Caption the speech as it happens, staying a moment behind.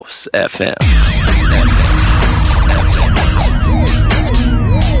Kiss FM.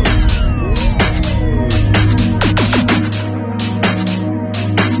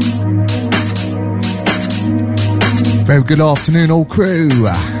 Very good afternoon, all crew.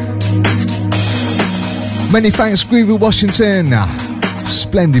 Many thanks, Groovy Washington.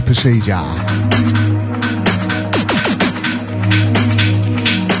 Splendid procedure.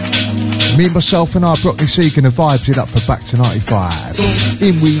 Me, myself and I, Broccoli Seeking, the vibes it up for Back to 95.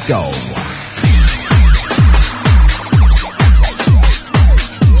 In we go.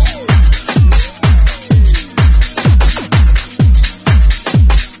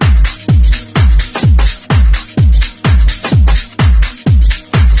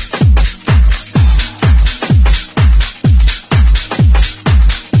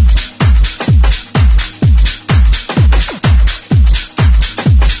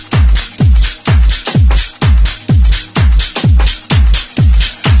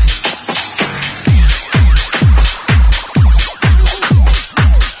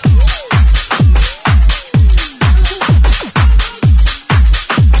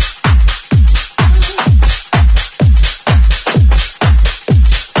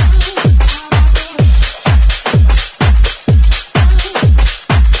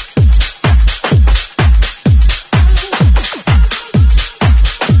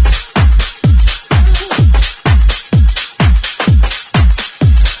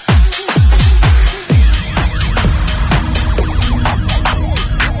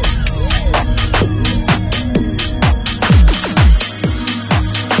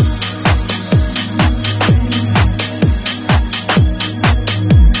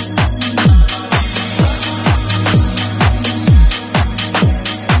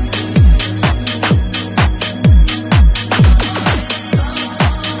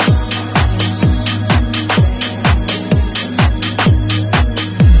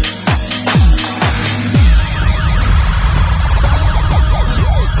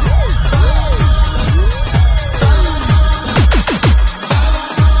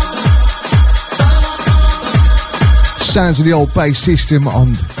 Sounds of the old bass system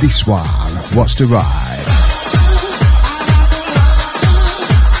on this one. What's the ride?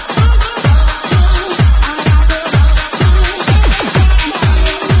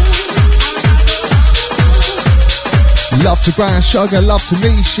 Love to Grand Sugar, love to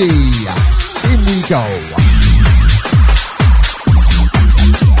Mishi. In we go.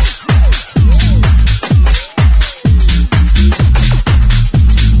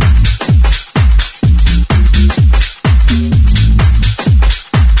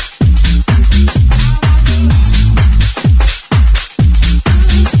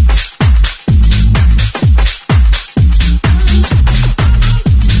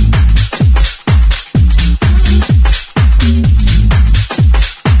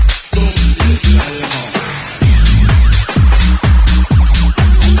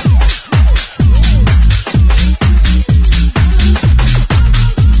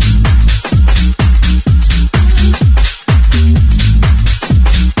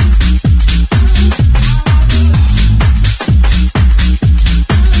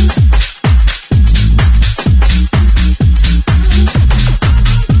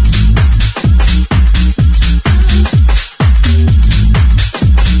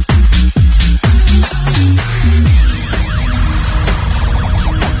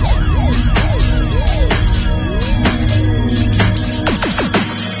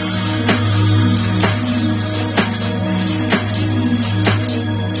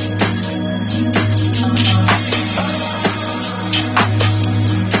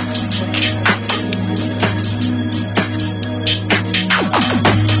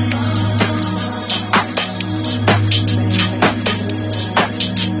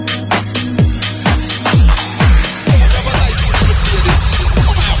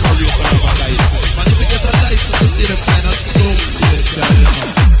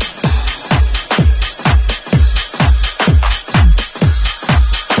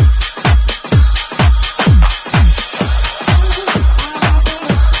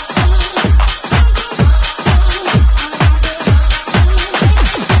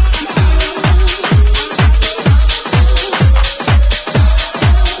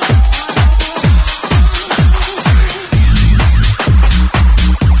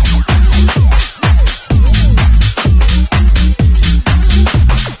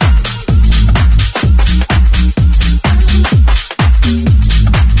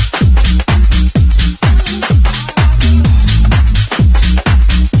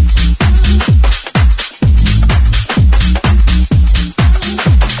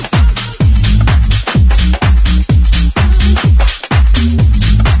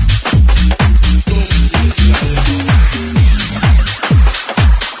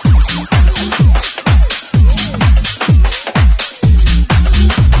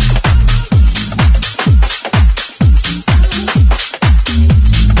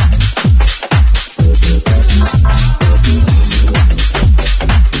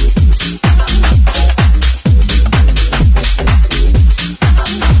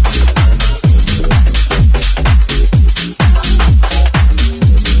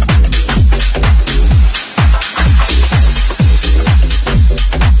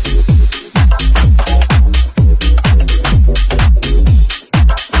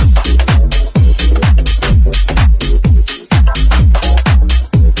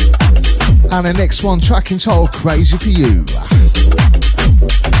 And the next one, track entitled Crazy for You.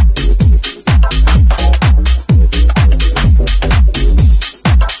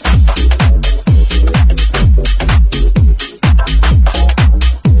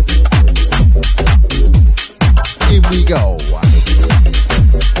 Here we go.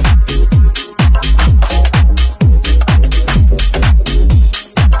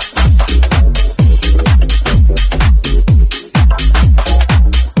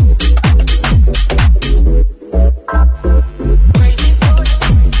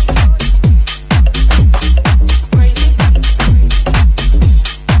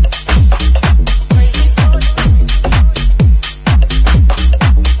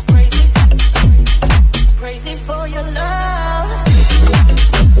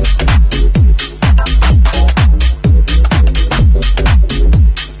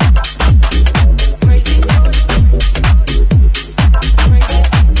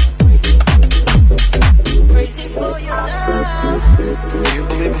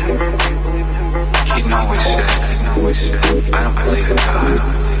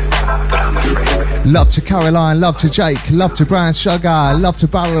 Love to Caroline, love to Jake, love to Brown Sugar, love to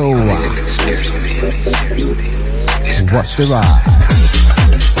Barrel. What's the ride?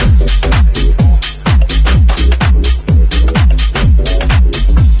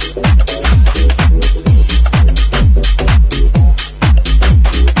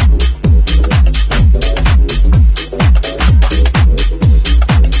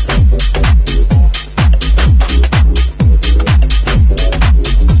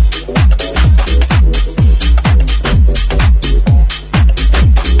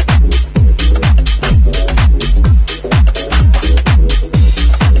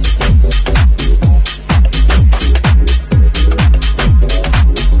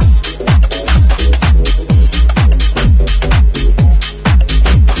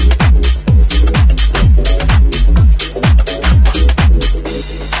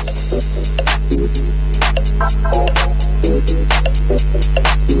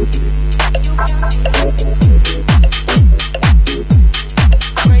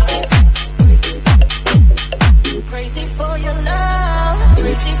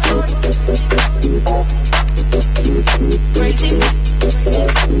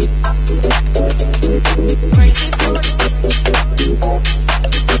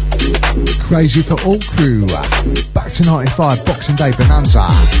 Crazy for all crew. Back to 95 Boxing Day Bonanza.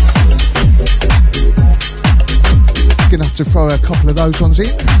 Gonna have to throw a couple of those ones in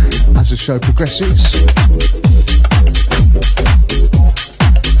as the show progresses.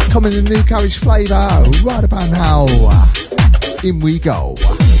 Coming in the new garage flavour right about now. In we go.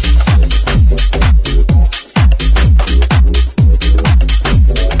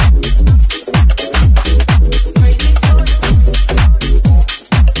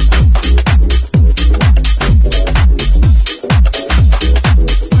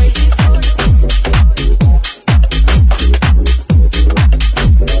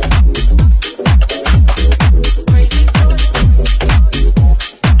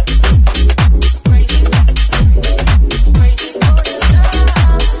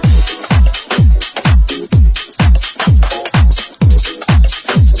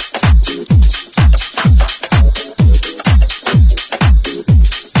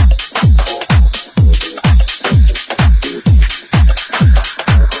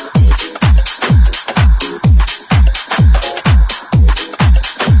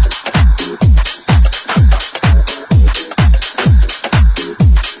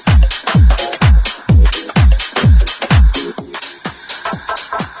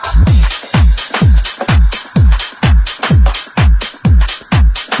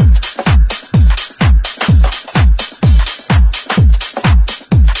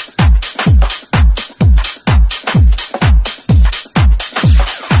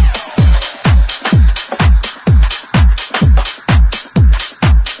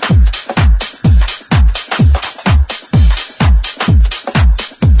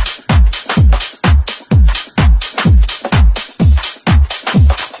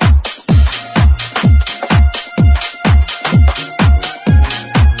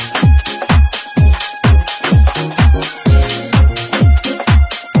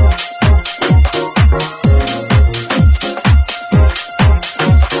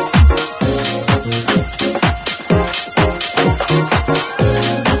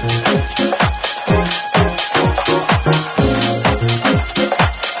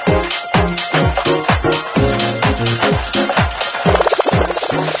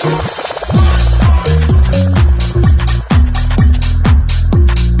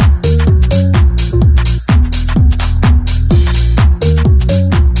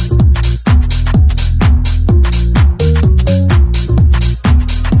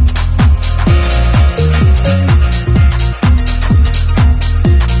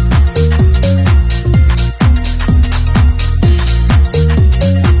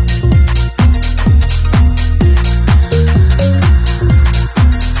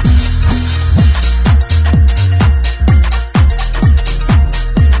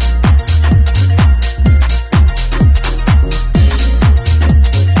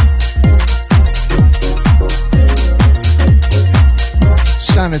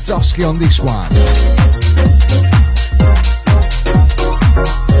 Dusky on this one.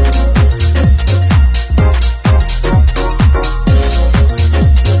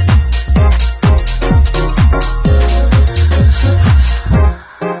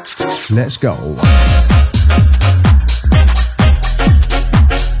 Let's go.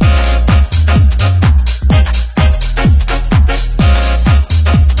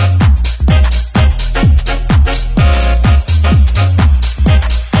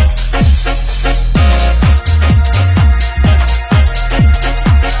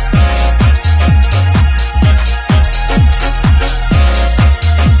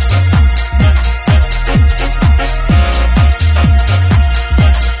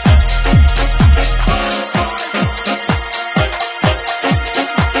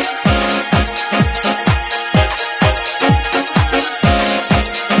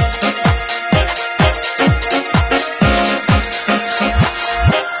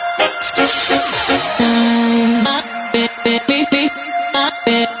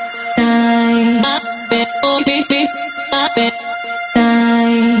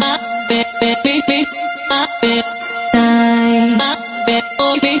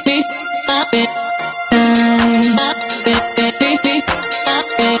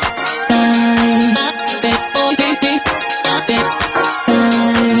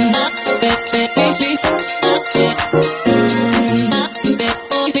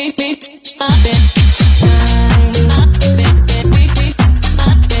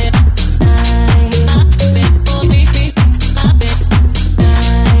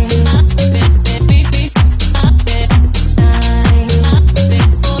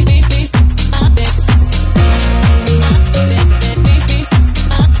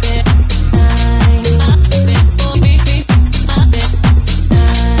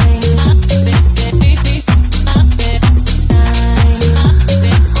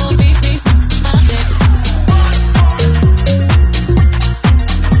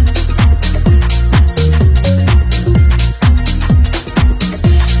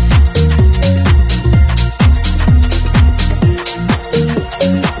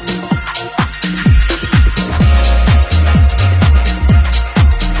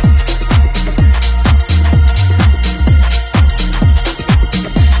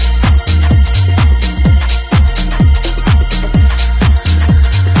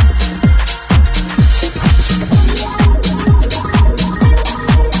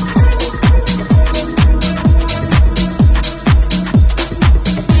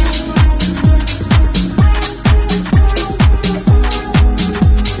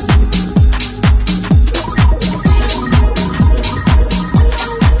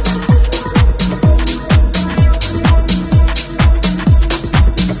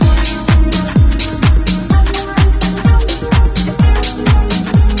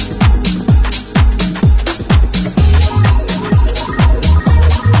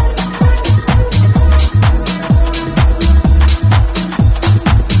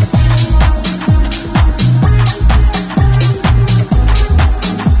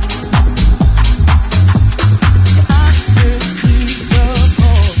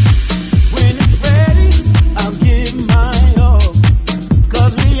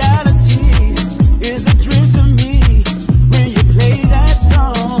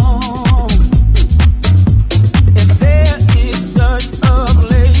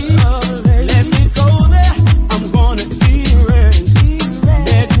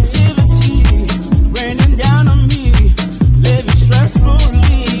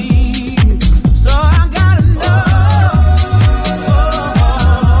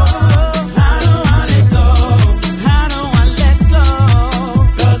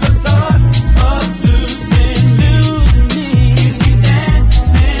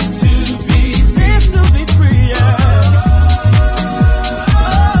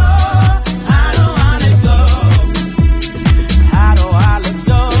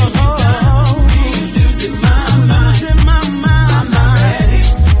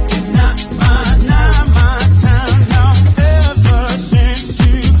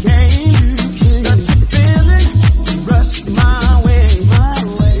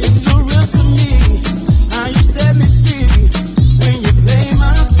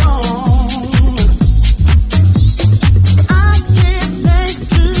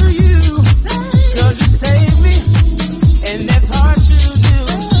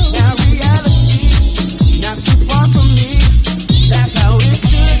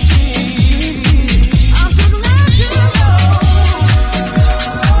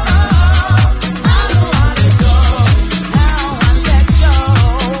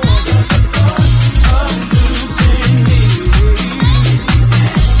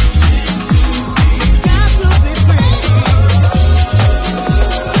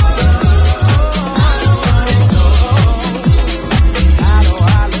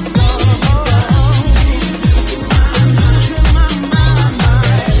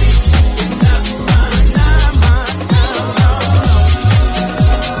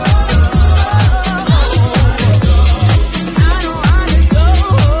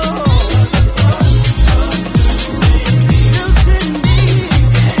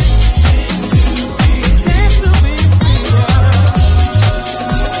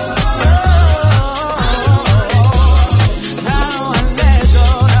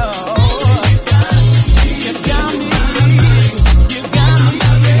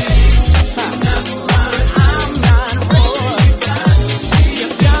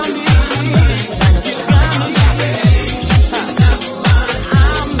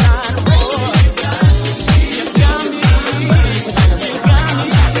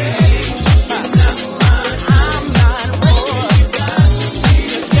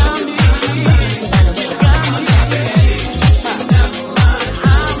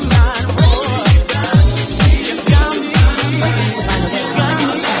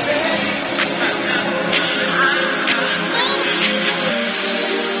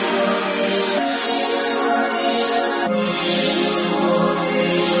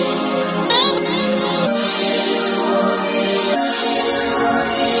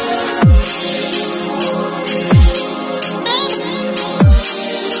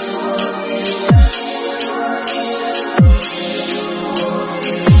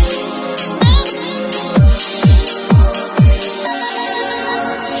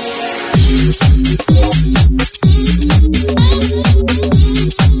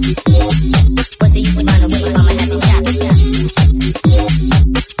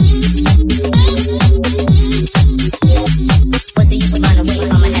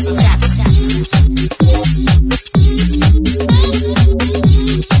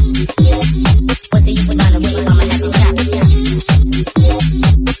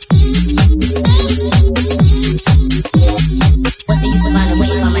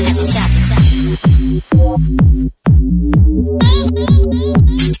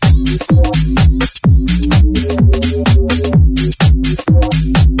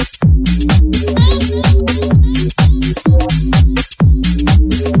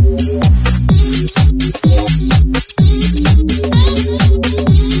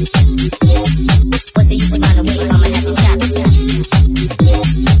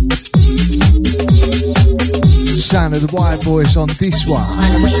 sound of the white voice on this one.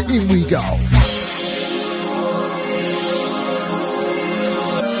 In we go.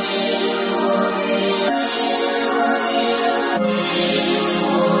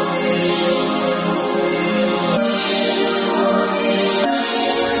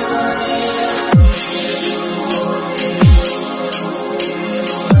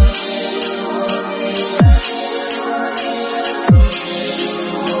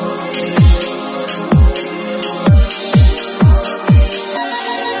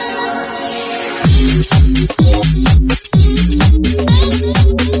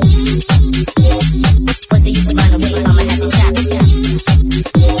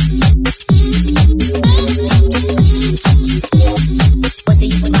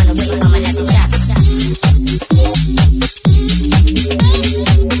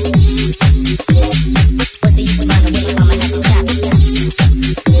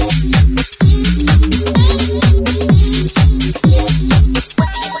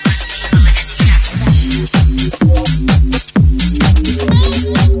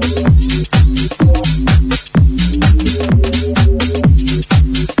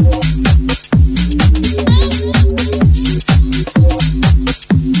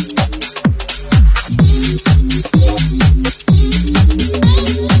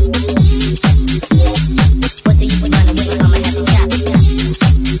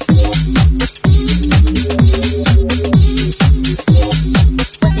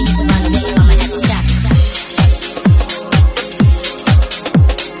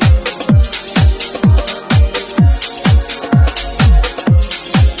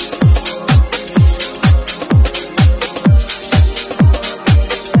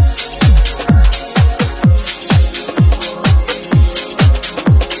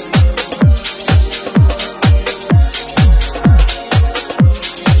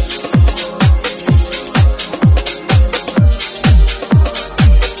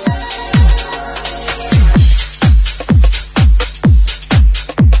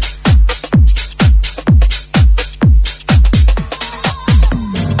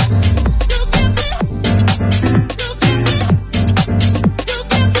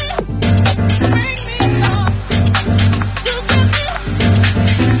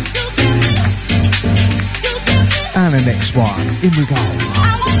 In we go.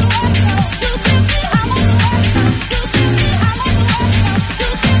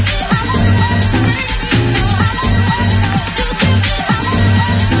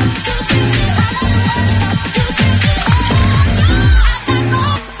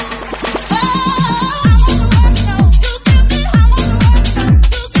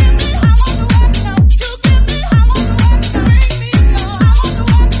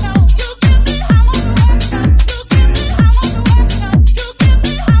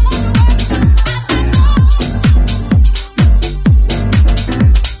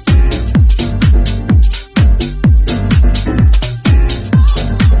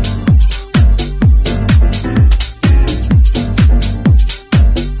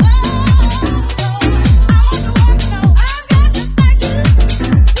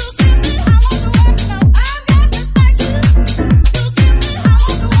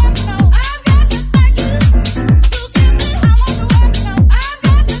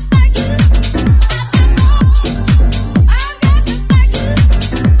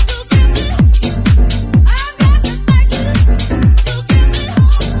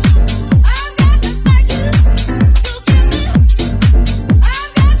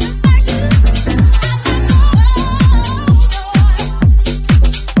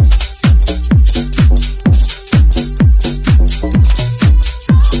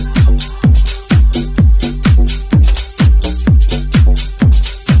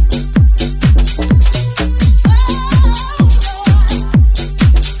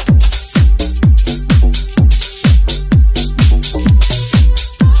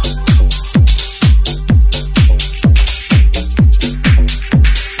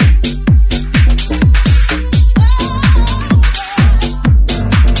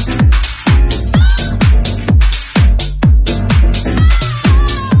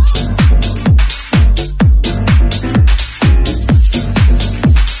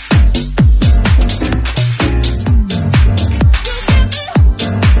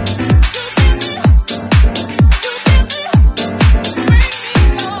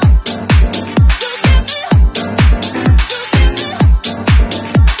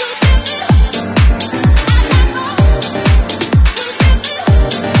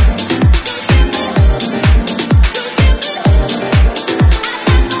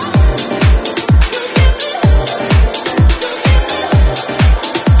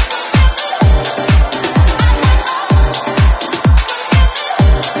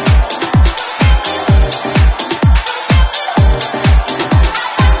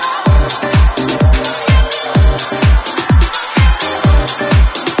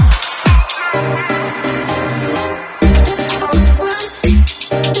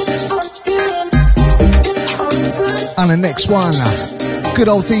 the next one. Good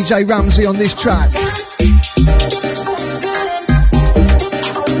old DJ Ramsey on this track.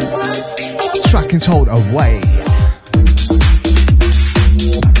 Track entitled Away.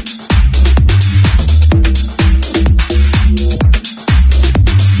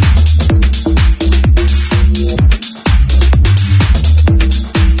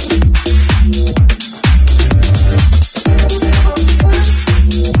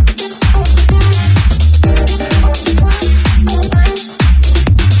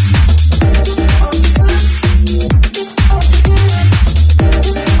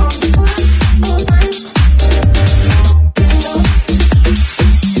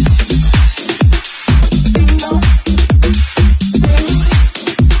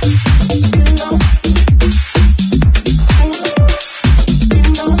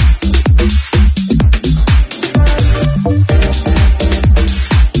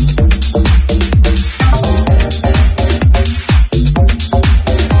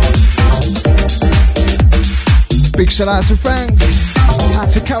 Shout out to Frank, out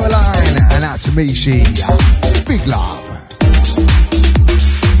to Caroline, and out to Mishi. Big love.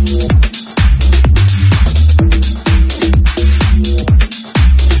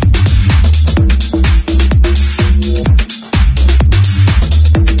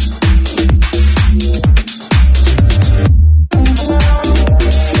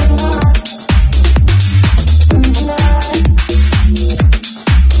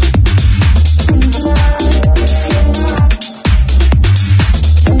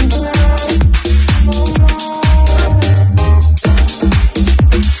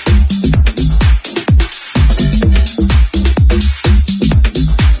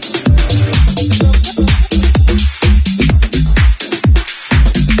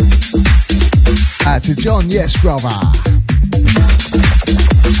 To John, yes, brother.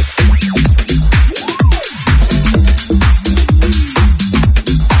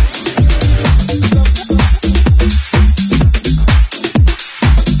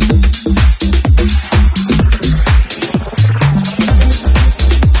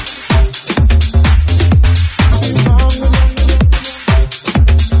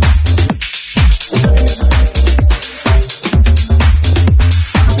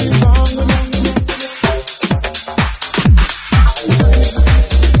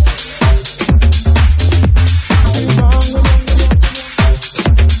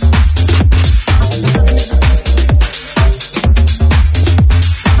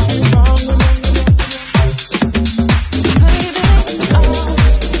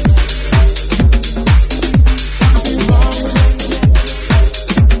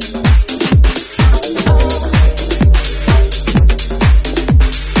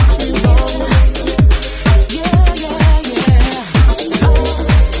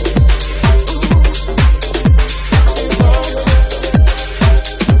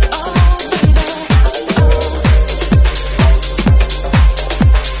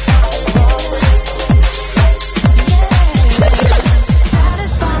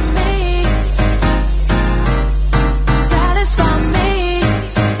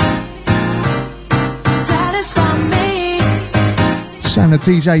 Sound of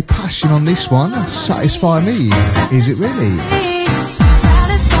DJ Passion on this one. Satisfy me. Is it really?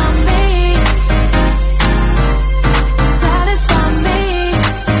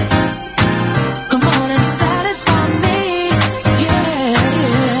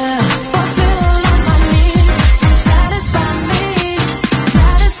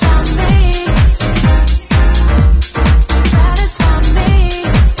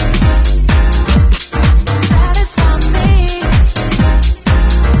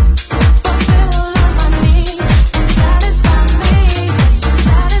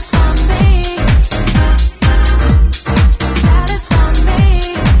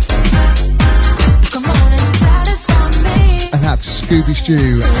 Scooby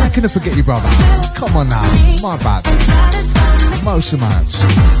Stew, how can I forget you, brother? Come on now, my bad. Most amounts.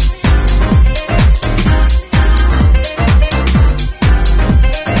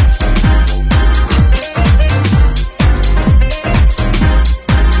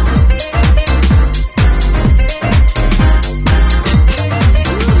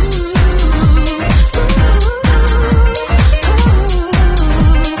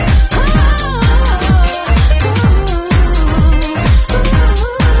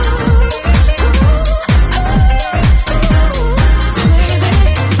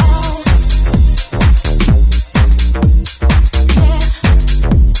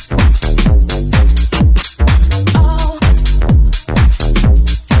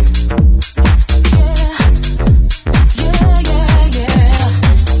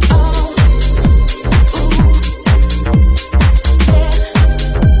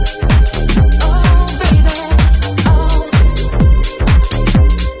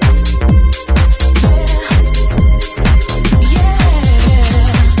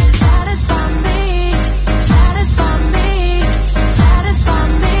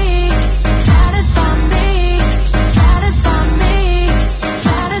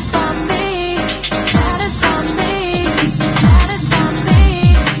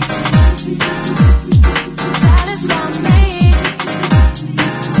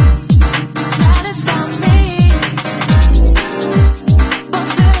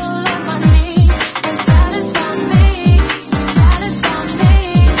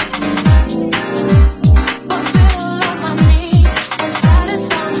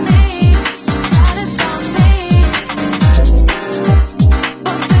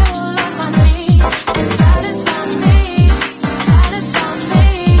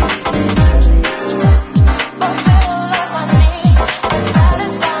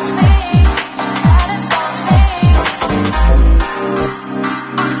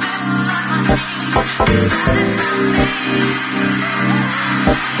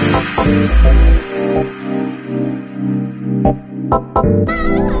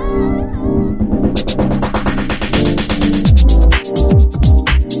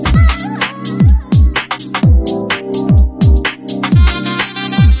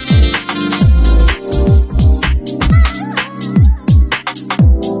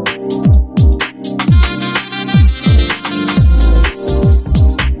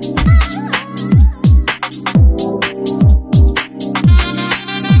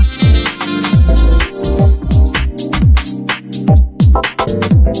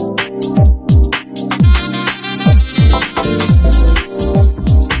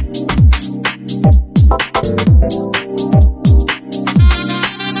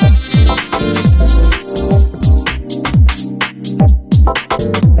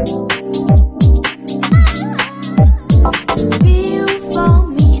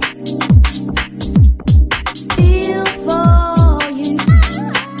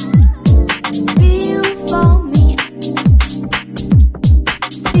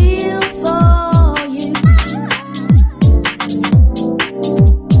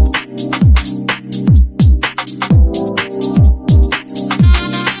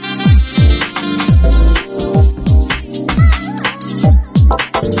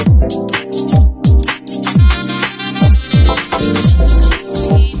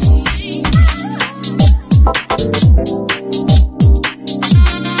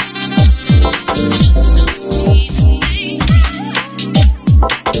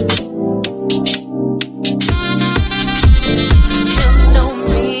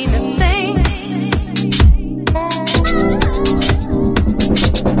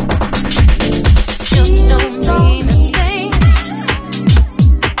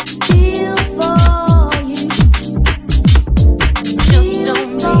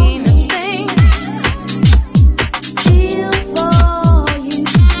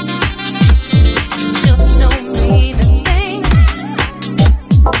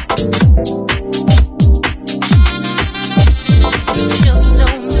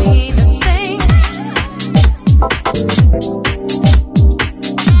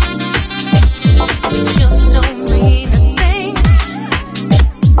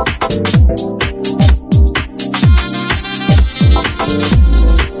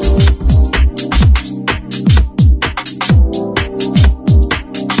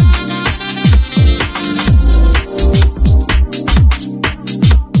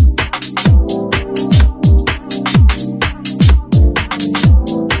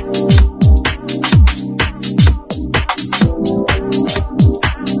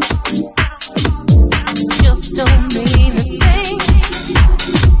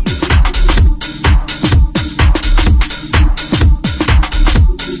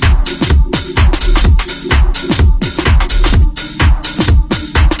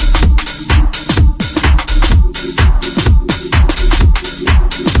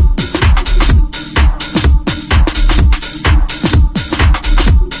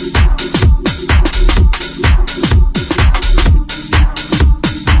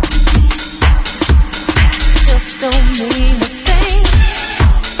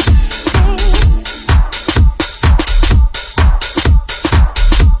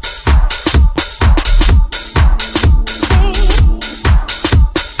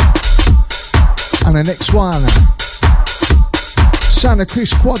 And the next one, Santa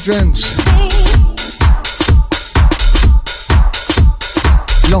Chris Quadrants,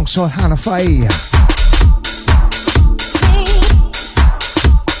 alongside Hannah Faye.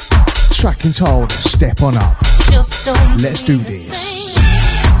 Track entitled Step On Up. Let's do this.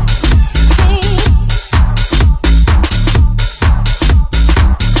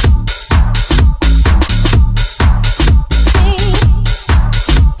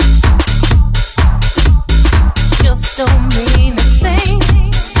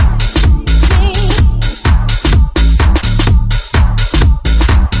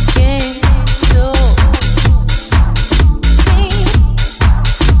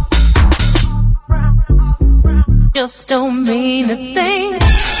 Just don't mean a thing.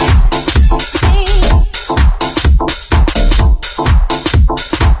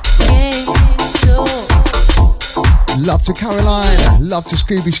 Love to Caroline, love to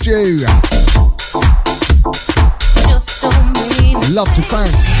Scooby Stew. Just don't mean a love to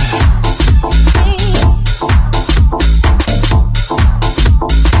Frank.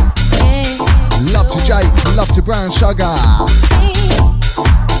 Love to Jake, love to Brown Sugar.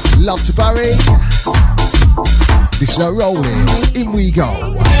 Love to Barry. This is our rolling. In we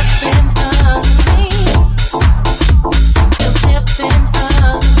go.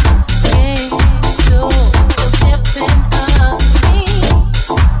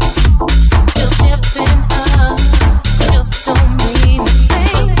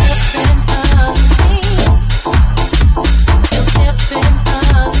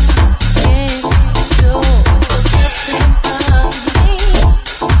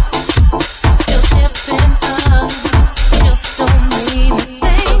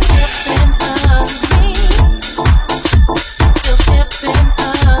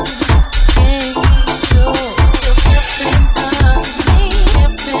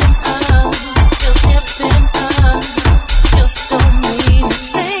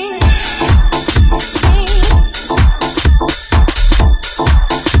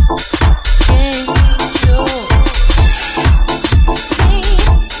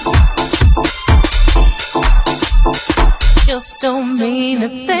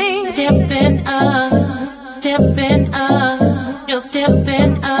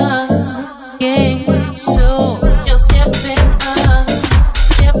 stepping up, yeah. So just stepping up,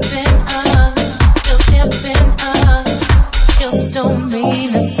 stepping up, just stepping up. Just don't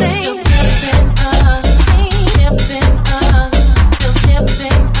mean a thing. Just stepping up, stepping up, just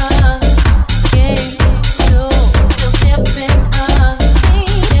stepping up, yeah. So just stepping up,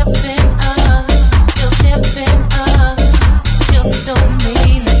 stepping up, just stepping up. Just don't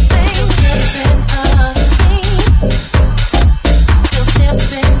mean a thing. Stepping up, just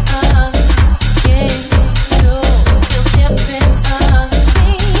stepping up, yeah. So just stepping up,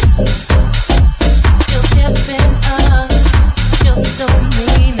 just stepping up. Just don't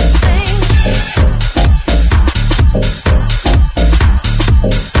mean a thing.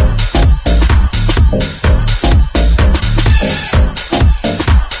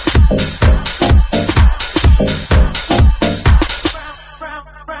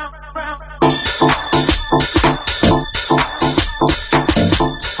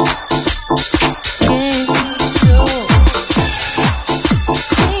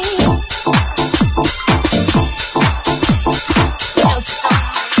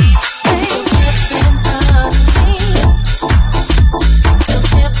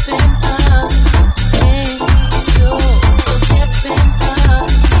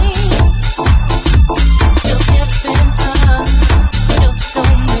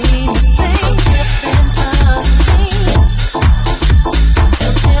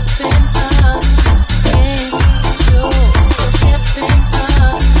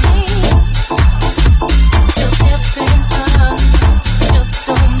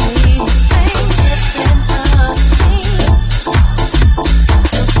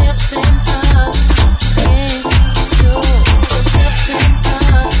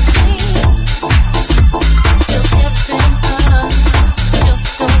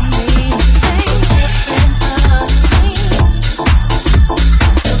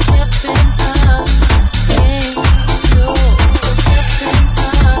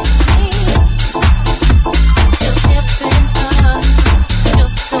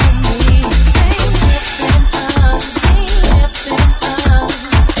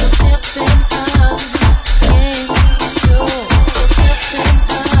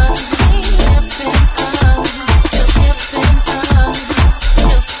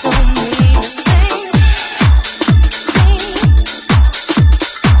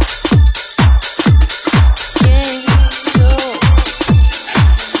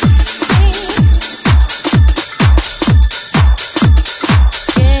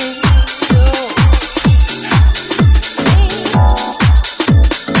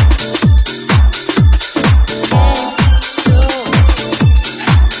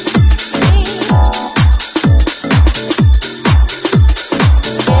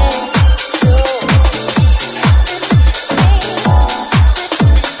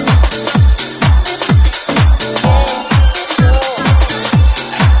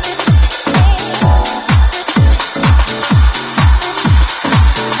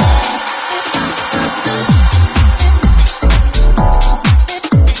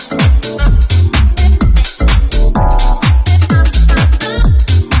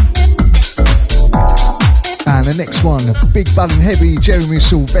 Next one, Big Bud and Heavy, Jeremy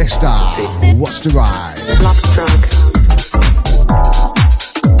Sylvester. What's the ride? Block drug.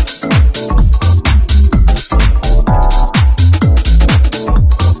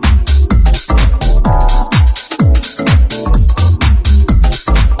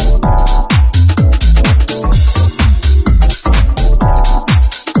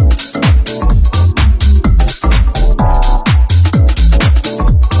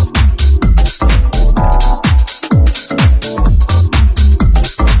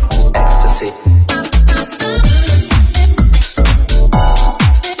 Ecstasy.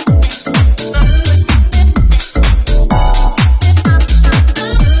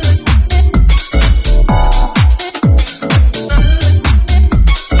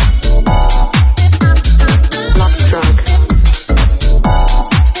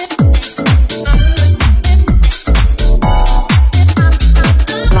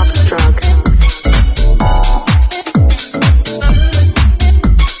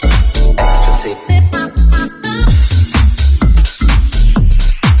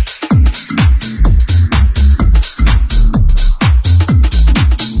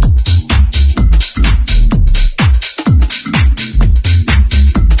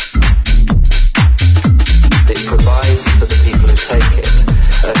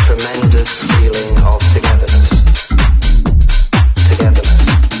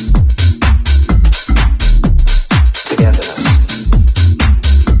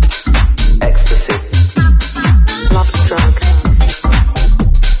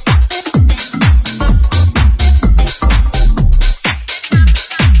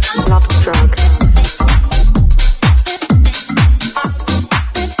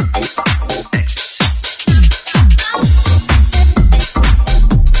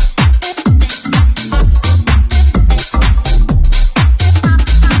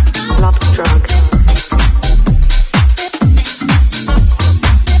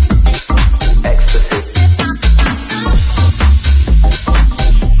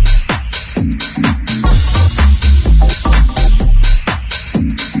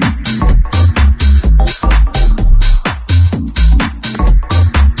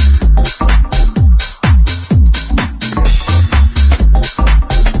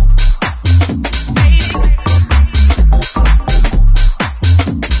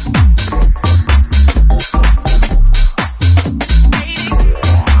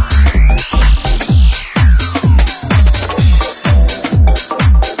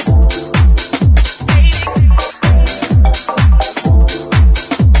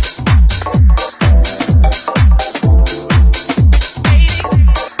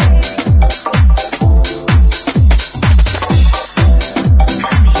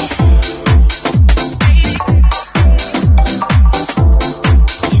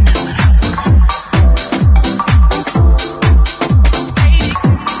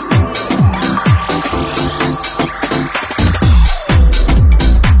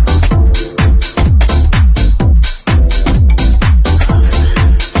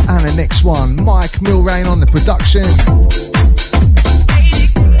 Milrain on the production.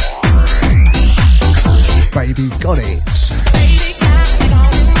 Baby got it.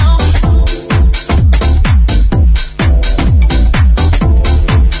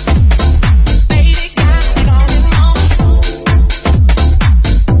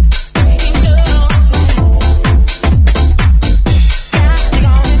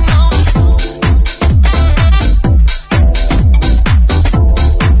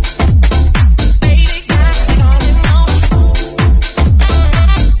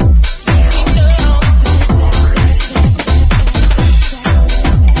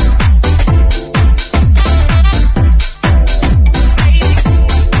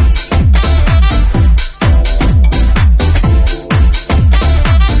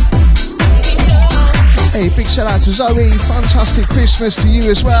 Shout out to Zoe, fantastic Christmas to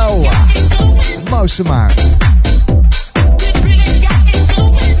you as well. Most of man.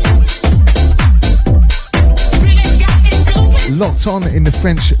 Locked on in the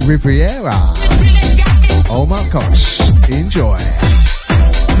French Riviera. Oh my gosh, enjoy.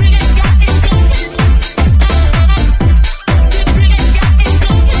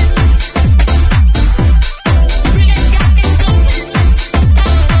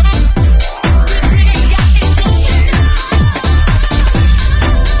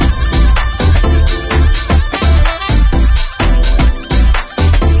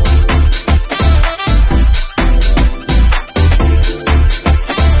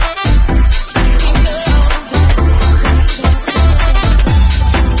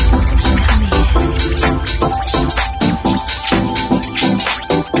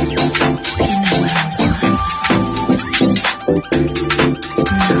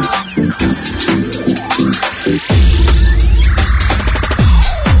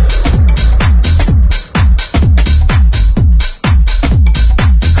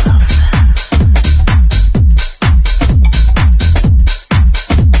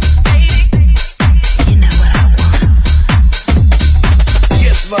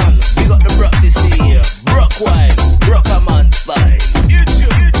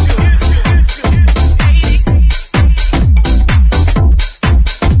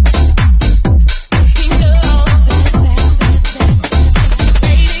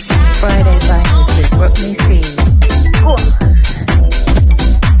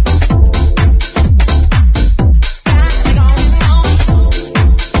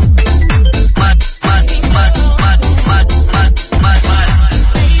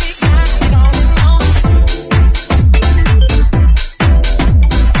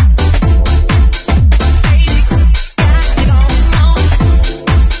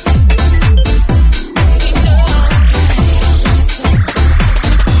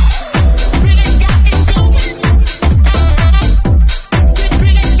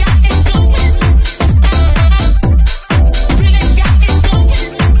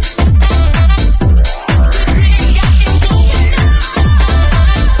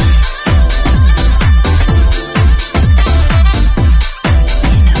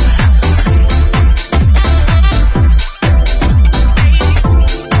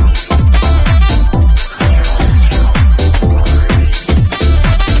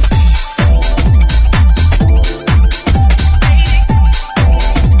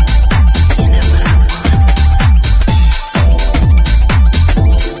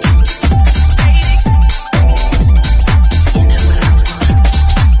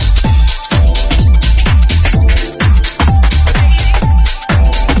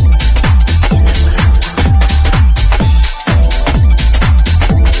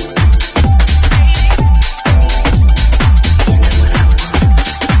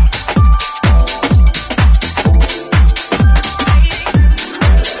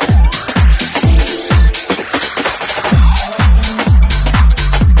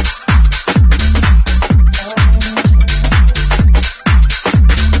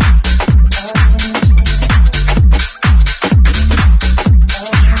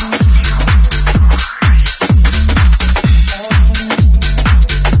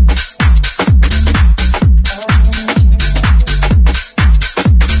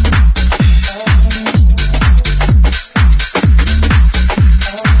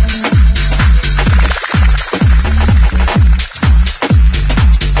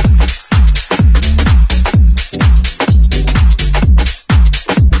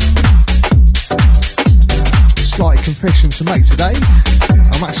 confession to make today.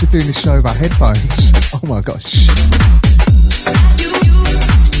 I'm actually doing this show about headphones. Oh my gosh.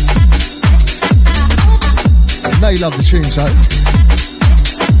 I know you love the tunes though.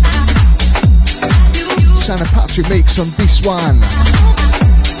 Santa Patrick mix on this one.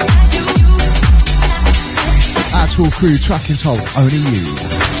 Out to all crew, track entitled Only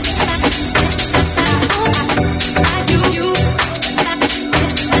You.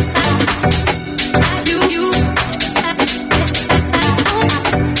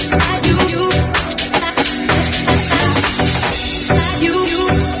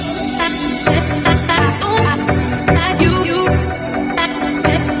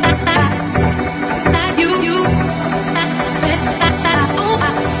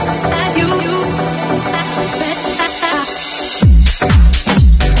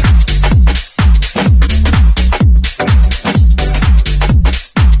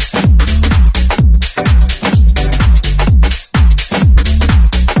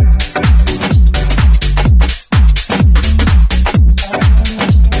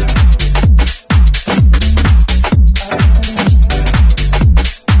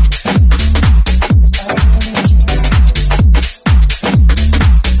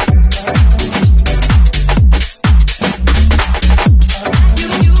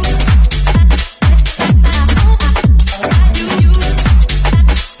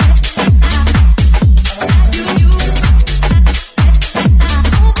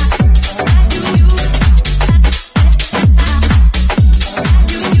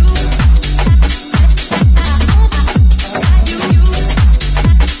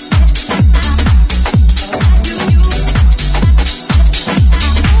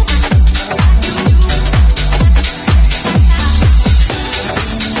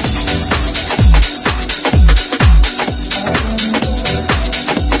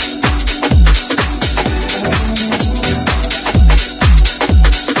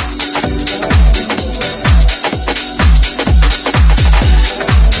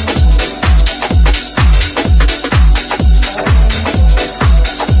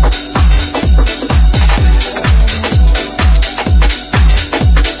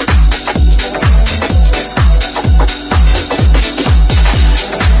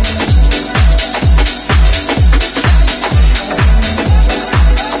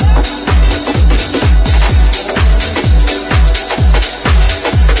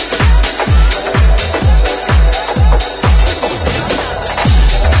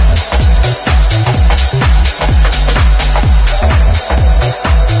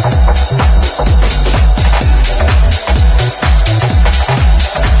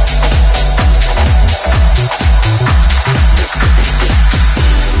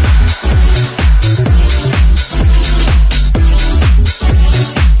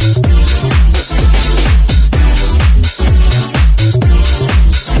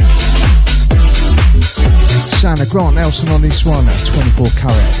 Grant Nelson on this one, 24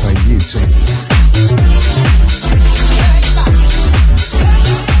 carat for YouTube.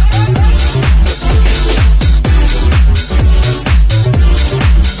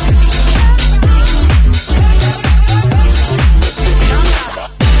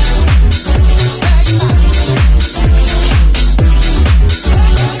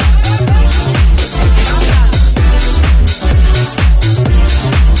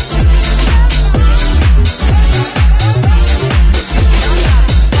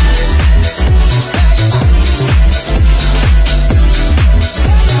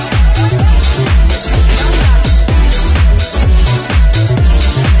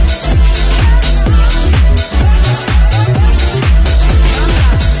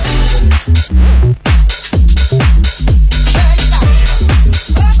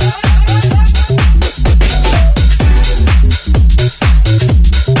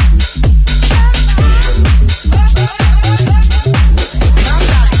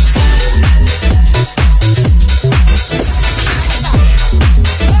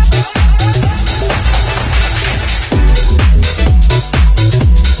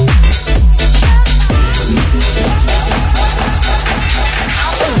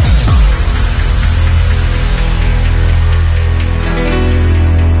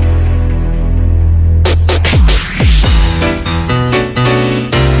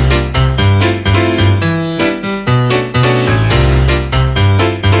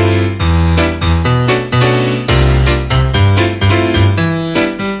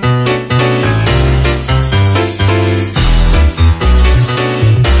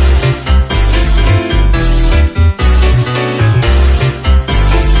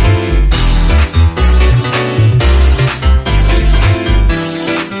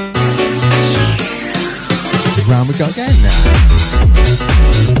 Round we go again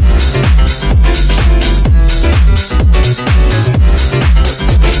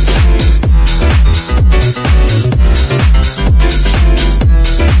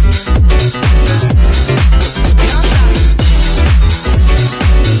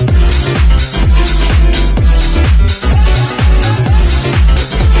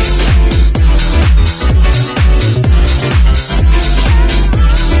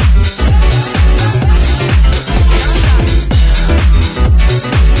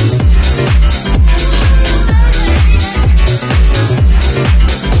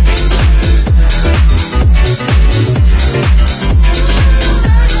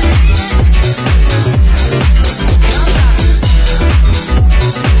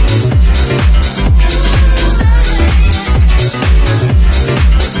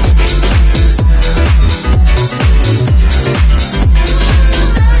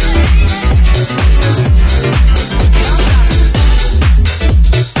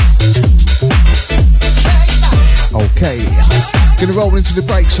Gonna roll into the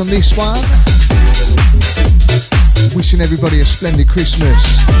breaks on this one. Wishing everybody a splendid Christmas.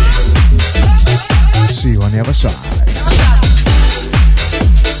 See you on the other side.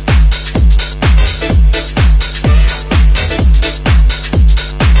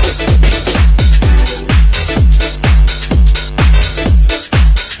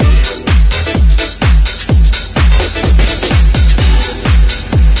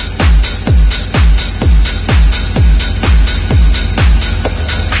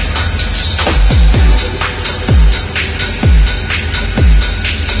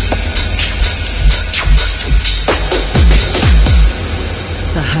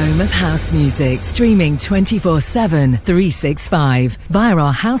 Of house music, streaming 24/7, 365 via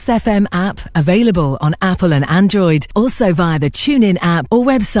our House FM app, available on Apple and Android, also via the TuneIn app or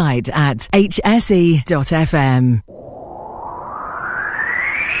website at hse.fm.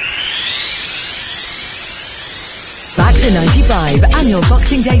 Back to 95 annual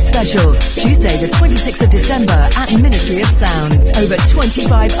Boxing Day special, Tuesday the 26th of December at Ministry of Sound. Over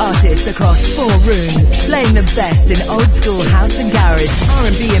 25 artists across 4 rooms, playing the best in old school house and garage,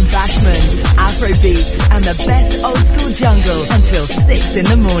 R&B and bashment, Afrobeat, and the best old school jungle until 6 in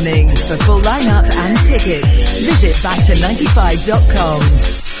the morning. For full lineup and tickets, visit backto95.com.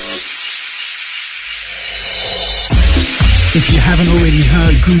 If you haven't already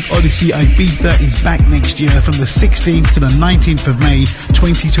heard, Groove Odyssey Ibiza is back next year from the 16th to the 19th of May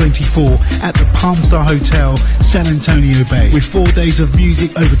 2024 at the Palm Star Hotel, San Antonio Bay. With 4 days of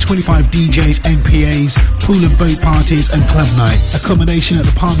music, over 25 DJs, MPAs, pool and boat parties and club nights. Accommodation at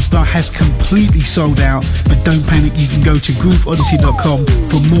the Palm Star has completely sold out, but don't panic, you can go to grooveodyssey.com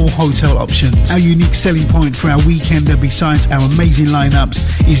for more hotel options. Our unique selling point for our weekender, besides our amazing lineups,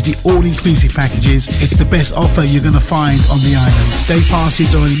 is the all-inclusive packages. It's the best offer you're going to find on the island. Day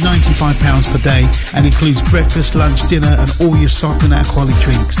passes are only £95 per day and includes breakfast, lunch, dinner and all your soft and alcoholic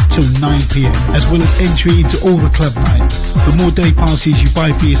drinks till 9 p.m, as well as entry into all the club nights. The more day passes you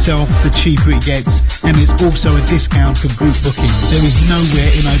buy for yourself, the cheaper it gets, and there's also a discount for group booking. There is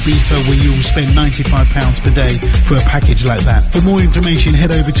nowhere in Ibiza where you will spend £95 per day for a package like that. For more information,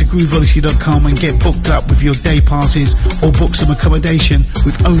 head over to grooveodyssey.com and get booked up with your day passes or book some accommodation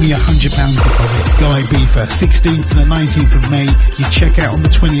with only £100 deposit. Go Ibiza, 16th to the 19th of May. You check out on the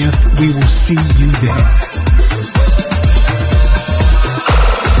 20th. We will see you there.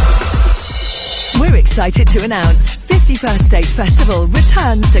 We're excited to announce 51st State Festival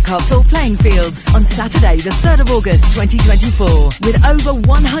returns to Copthall Playing Fields on Saturday the 3rd of August 2024 with over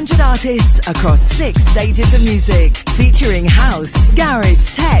 100 artists across 6 stages of music featuring house,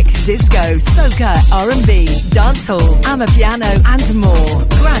 garage, tech, disco, soca, R&B, dancehall, amapiano and more.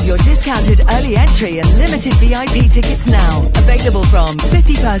 Grab your discounted early entry and limited VIP tickets now. Available from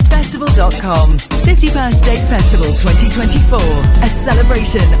 51stfestival.com. 51st State Festival 2024, a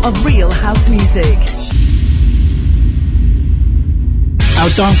celebration of real house music. Our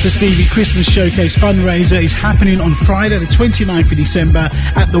Dance for Stevie Christmas Showcase fundraiser is happening on Friday the 29th of December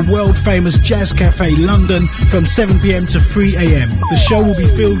at the world famous Jazz Cafe London from 7 p.m. to 3 a.m. The show will be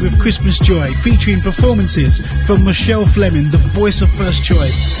filled with Christmas joy, featuring performances from Michelle Fleming, the voice of First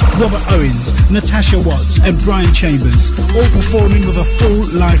Choice, Robert Owens, Natasha Watts and Brian Chambers, all performing with a full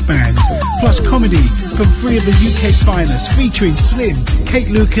live band. Plus comedy from 3 of the UK's finest, featuring Slim, Kate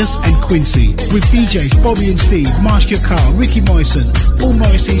Lucas and Quincy, with DJs Bobby and Steve, Marcia Carr, Ricky Moyson, Paul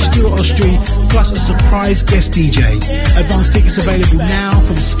Morrissey, Stuart Ostry, plus a surprise guest DJ. Advance tickets available now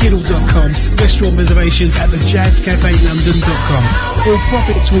from skiddle.com, restaurant reservations at thejazzcafelondon.com. All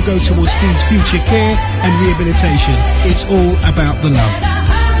profits will go towards Steve's future care and rehabilitation. It's all about the love.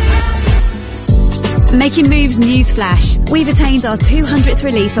 Making moves newsflash. We've attained our 200th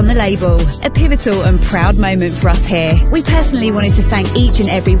release on the label. A pivotal and proud moment for us here. We personally wanted to thank each and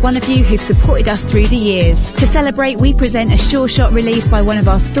every one of you who've supported us through the years. To celebrate, we present a Sure Shot release by one of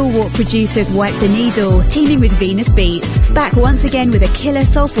our stalwart producers, Wipe the Needle, teaming with Venus Beats. Back once again with a killer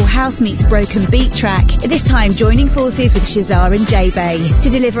soulful house meets broken beat track. This time joining forces with Shazar and J-Bay to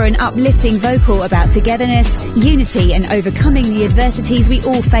deliver an uplifting vocal about togetherness, unity and overcoming the adversities we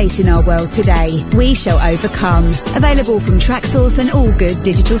all face in our world today. We shall overcome. Available from Tracksource and all good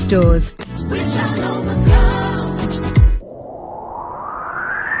digital stores. We shall overcome.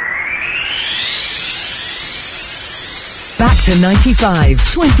 Back to 95,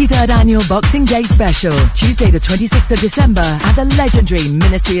 23rd Annual Boxing Day Special, Tuesday the 26th of December at the legendary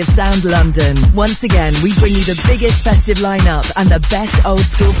Ministry of Sound London. Once again, we bring you the biggest festive lineup and the best old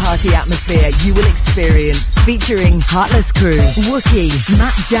school party atmosphere you will experience. Featuring Heartless Crew, Wookie,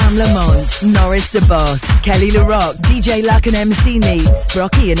 Matt Jam Lamont, Norris DeBoss, Kelly LaRock, DJ Luck and MC Neat,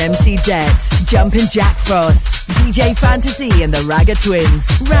 Brocky and MC Det, Jumpin' Jack Frost, DJ Fantasy and the Ragga Twins,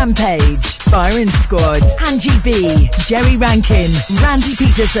 Rampage, Firing Squad, Angie B, Jerry Rankin, Randy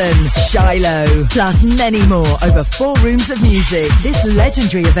Peterson, Shiloh, plus many more over 4 rooms of music. This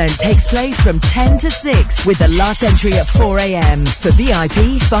legendary event takes place from 10 to 6 with the last entry at 4 a.m. For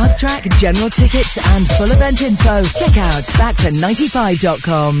VIP, fast track, general tickets and full event info, check out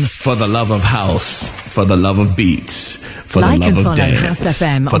back295.com. For the love of house, for the love of beats, for like the love and follow of dance, House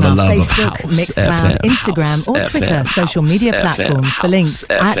FM for on the our love Facebook, of house, Mixcloud, FM, Instagram or house, Twitter FM, social house, media FM, platforms for links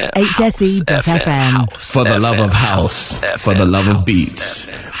house, at hse.fm. For the love of house, for the love of beats,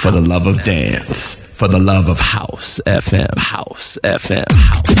 for the love of dance, for the love of house, FM, house, FM,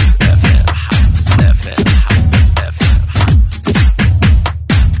 house, FM, house, FM, house,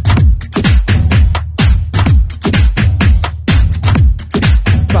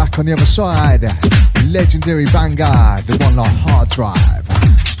 Back on the other side, legendary banger, the one like Hard Drive.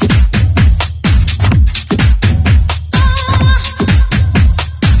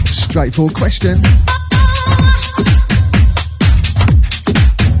 Straightforward question.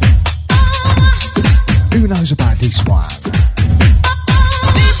 Who knows about this one?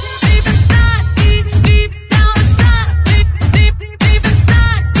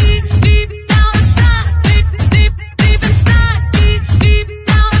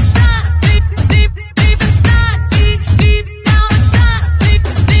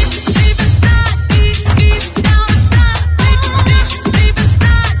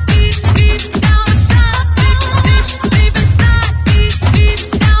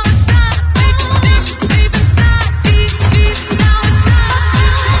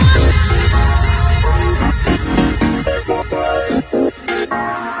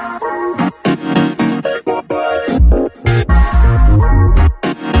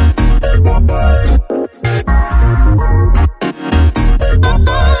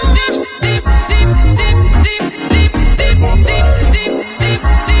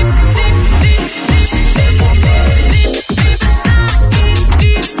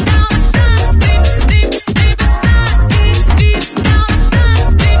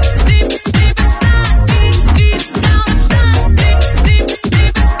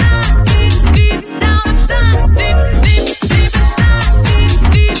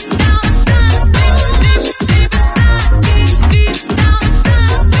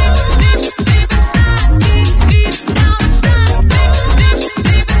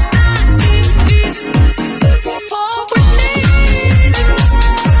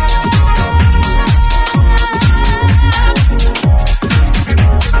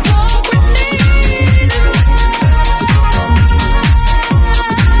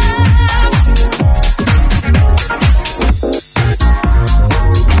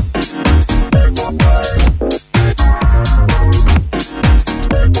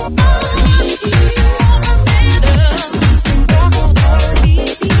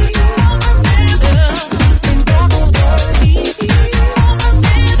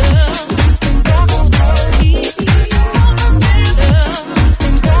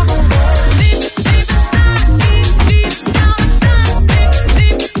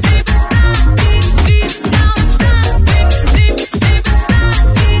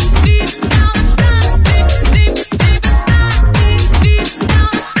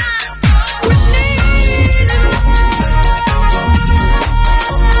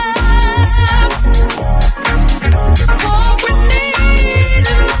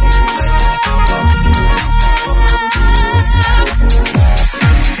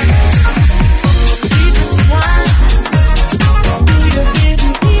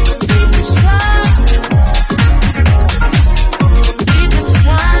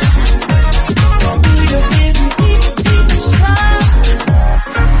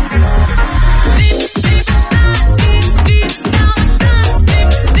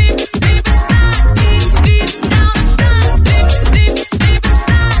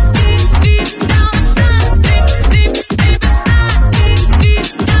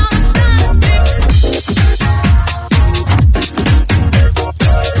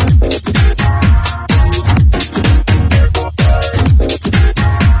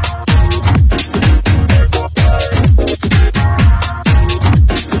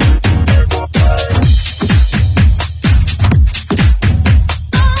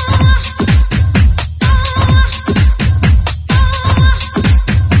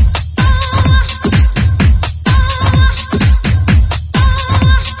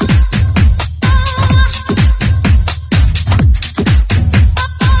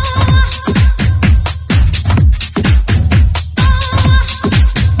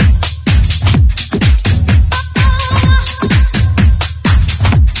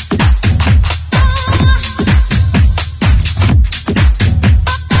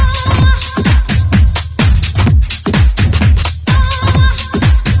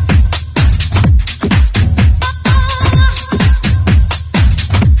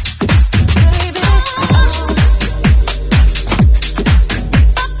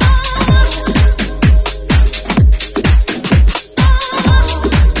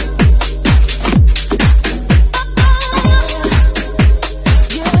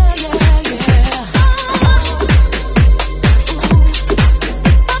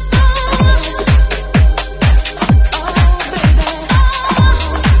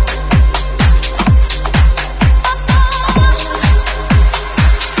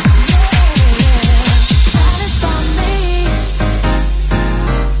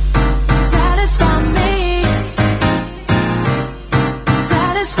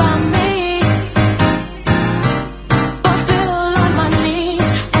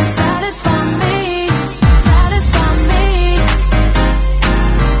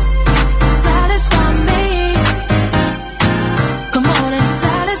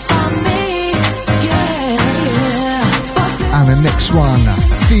 this one.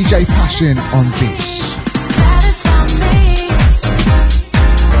 DJ Passion on this.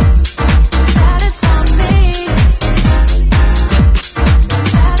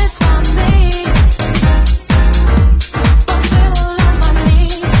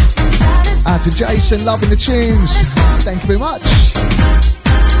 Out to Jason, loving the tunes. Thank you very much.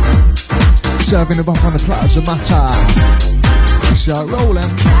 Serving them up on the platters of matter. Start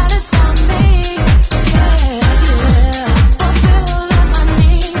rolling.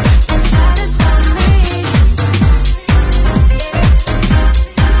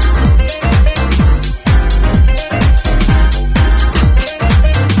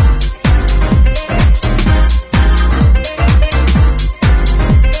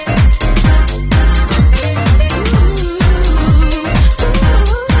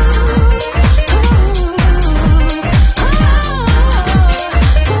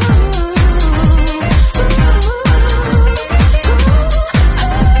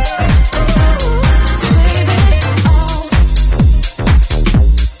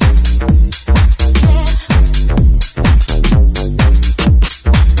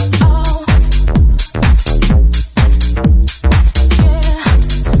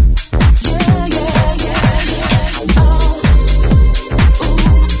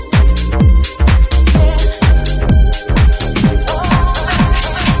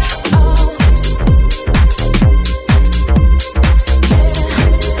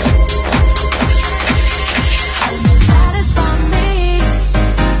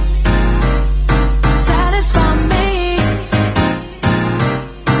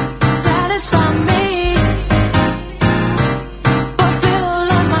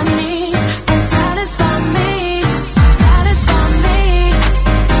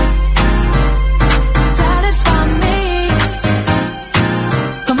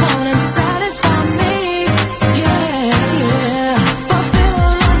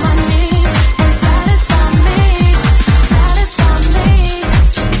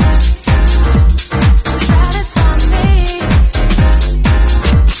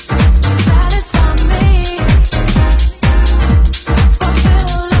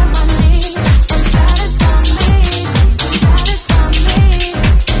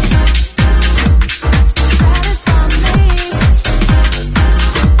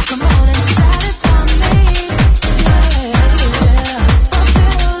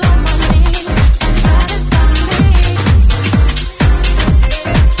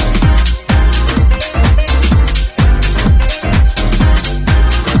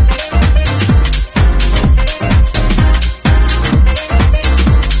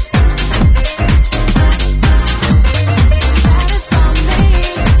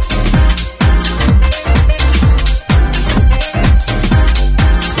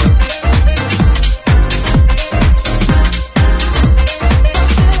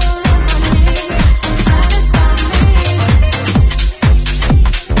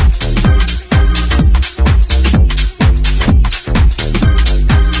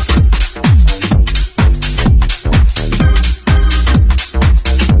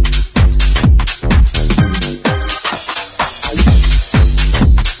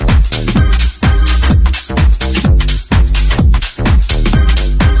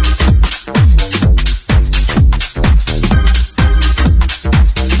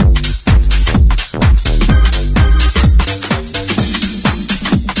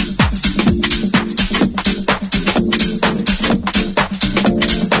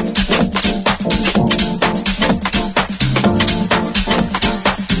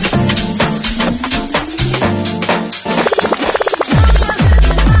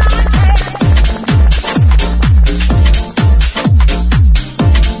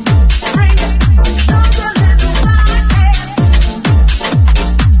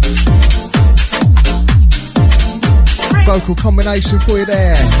 Vocal combination for you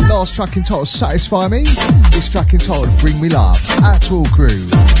there. Last track entitled Satisfy Me. This track entitled Bring Me Love. Out to all crew.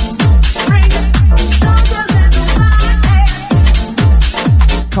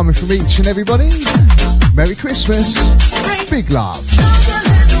 Coming from each and everybody. Merry Christmas. Big love.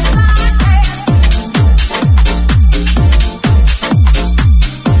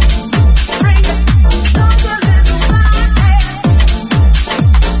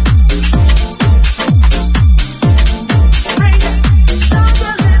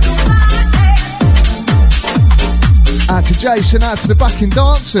 Out to Jason, out to the backing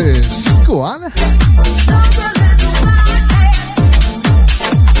dancers. Go on.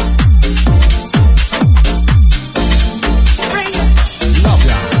 Love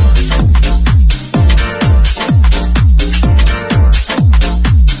ya.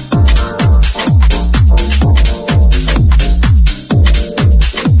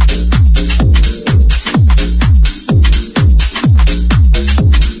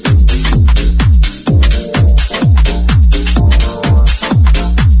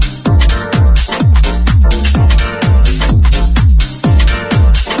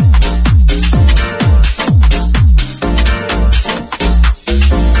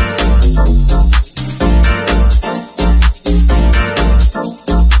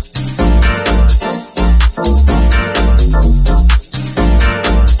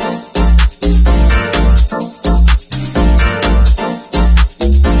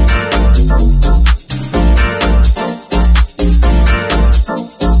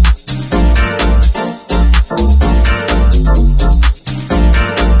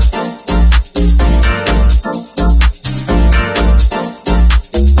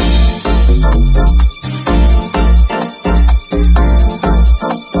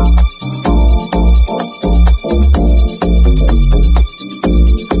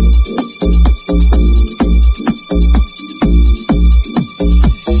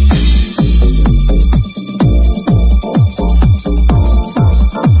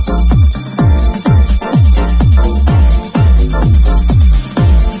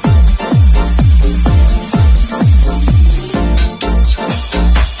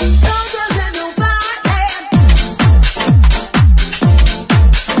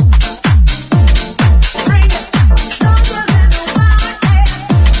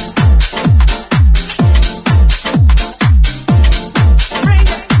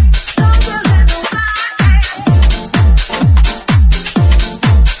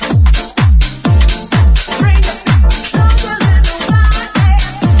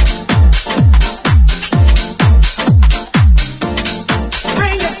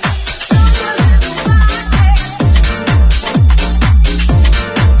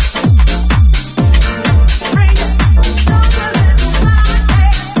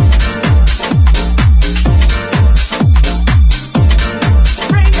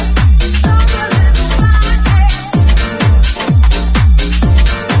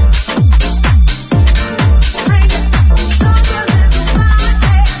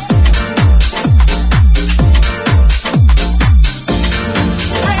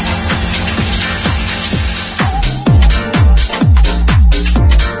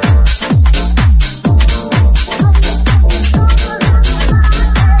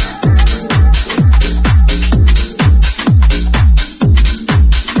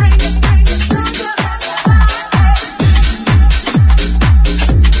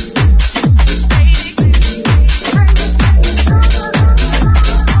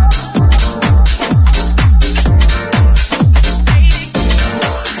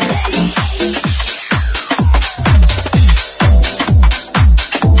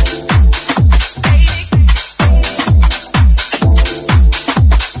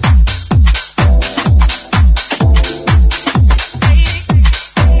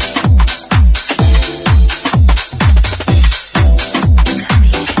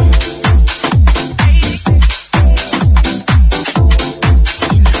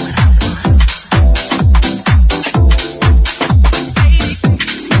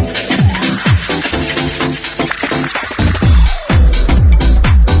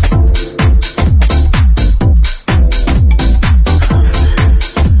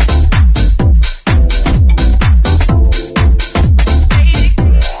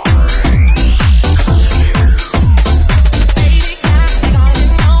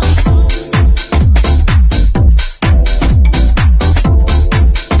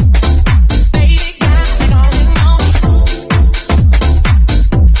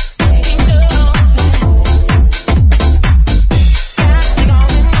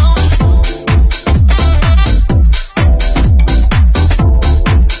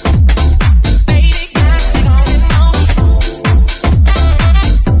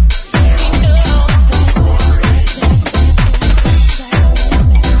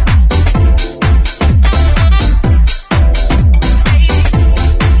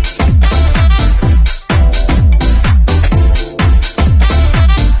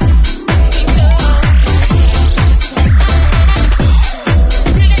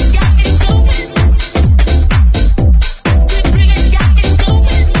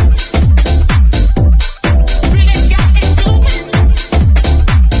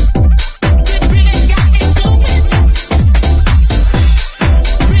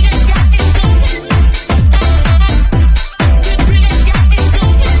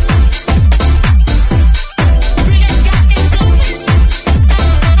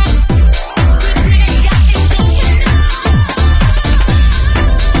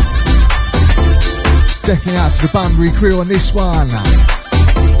 Definitely out to the Bunbury crew on this one.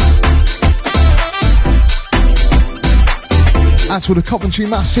 Out to the Coventry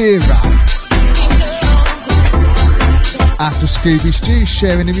Massive. Out to Scooby Stew,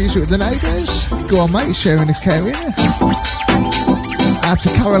 sharing the music with the neighbours. Go on, mate, sharing the caring. Out to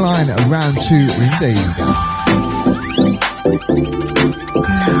Caroline, round 2 indeed.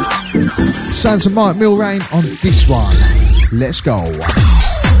 Sounds of Mike Milrain on this one. Let's go.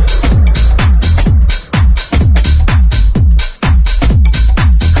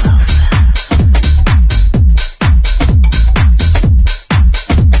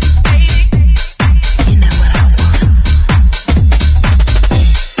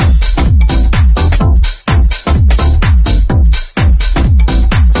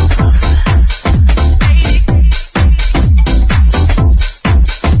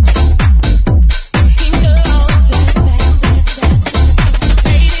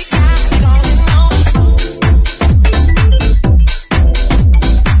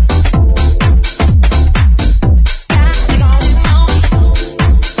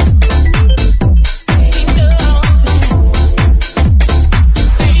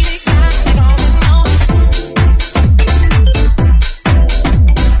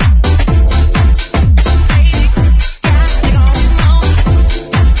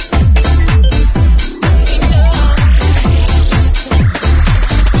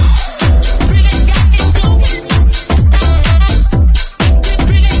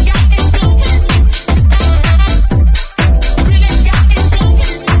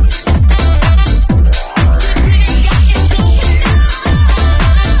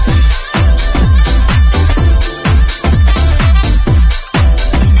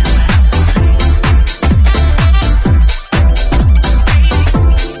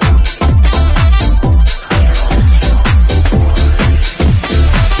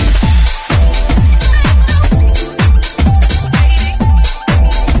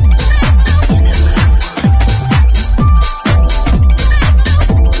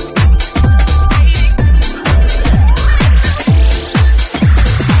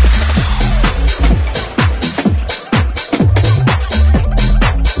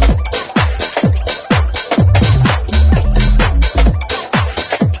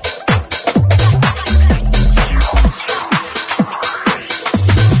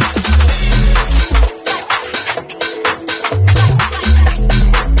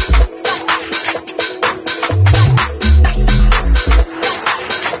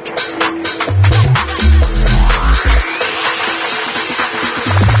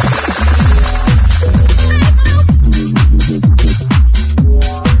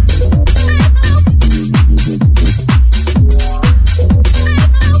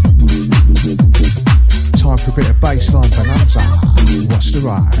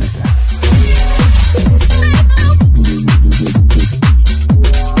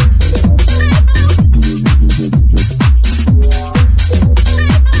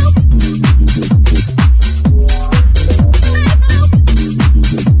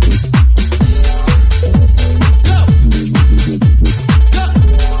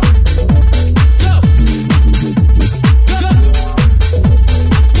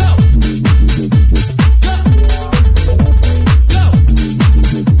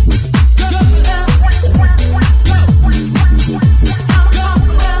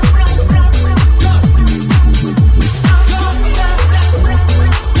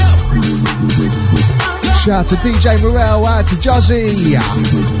 Shout out to DJ Morel, out to Juzzy.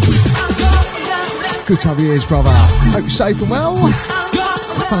 Good to have you ears, brother. Hope you're safe and well.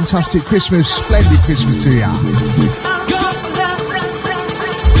 A fantastic Christmas, splendid Christmas to you.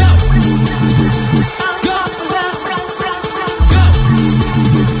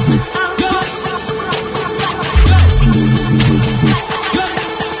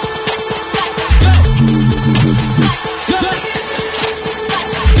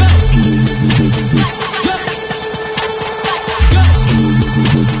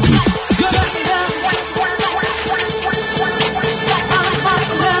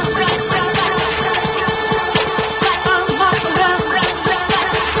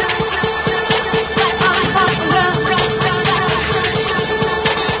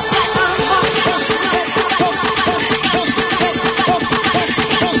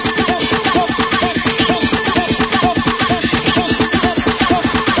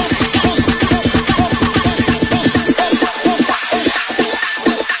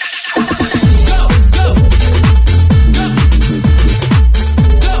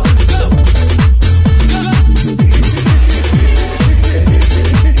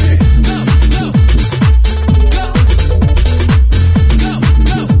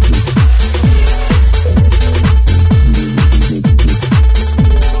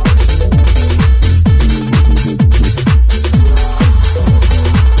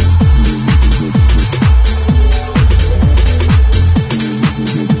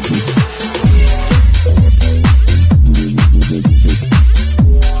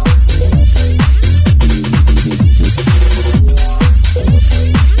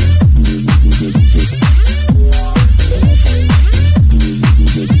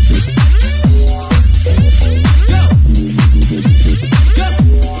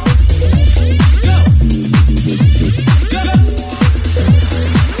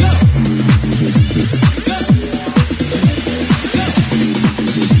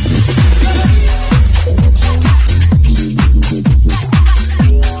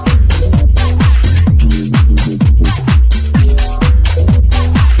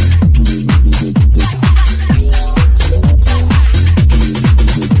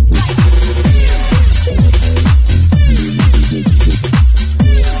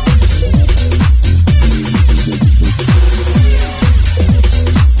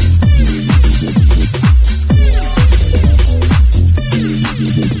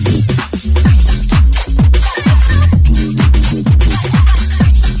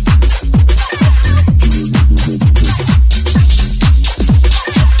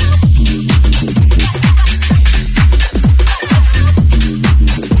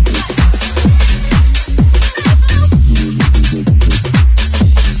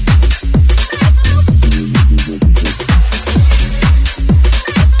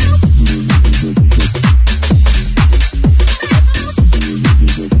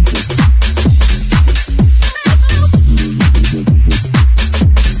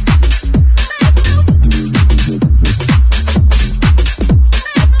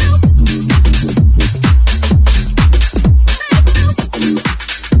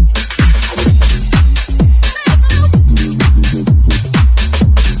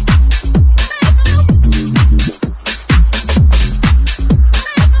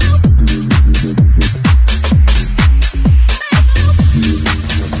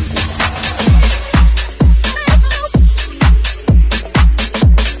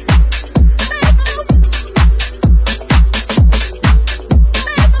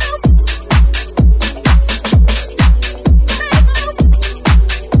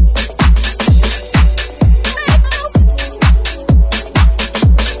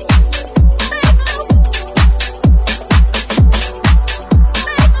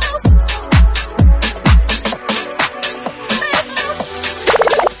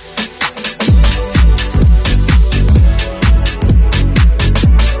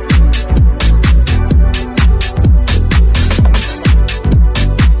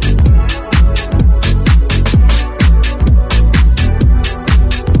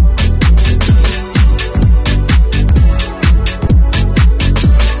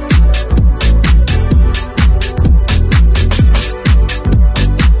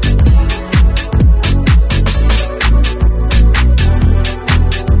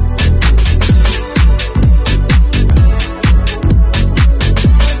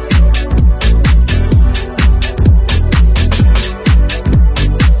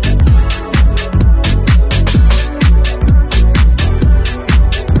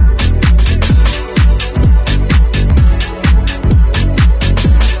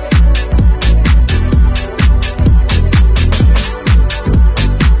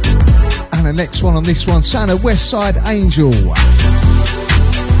 next one on this one, sound of West Side Angel.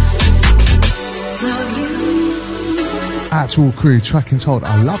 Out to all crew, track entitled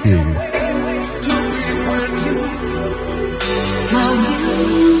I Love You.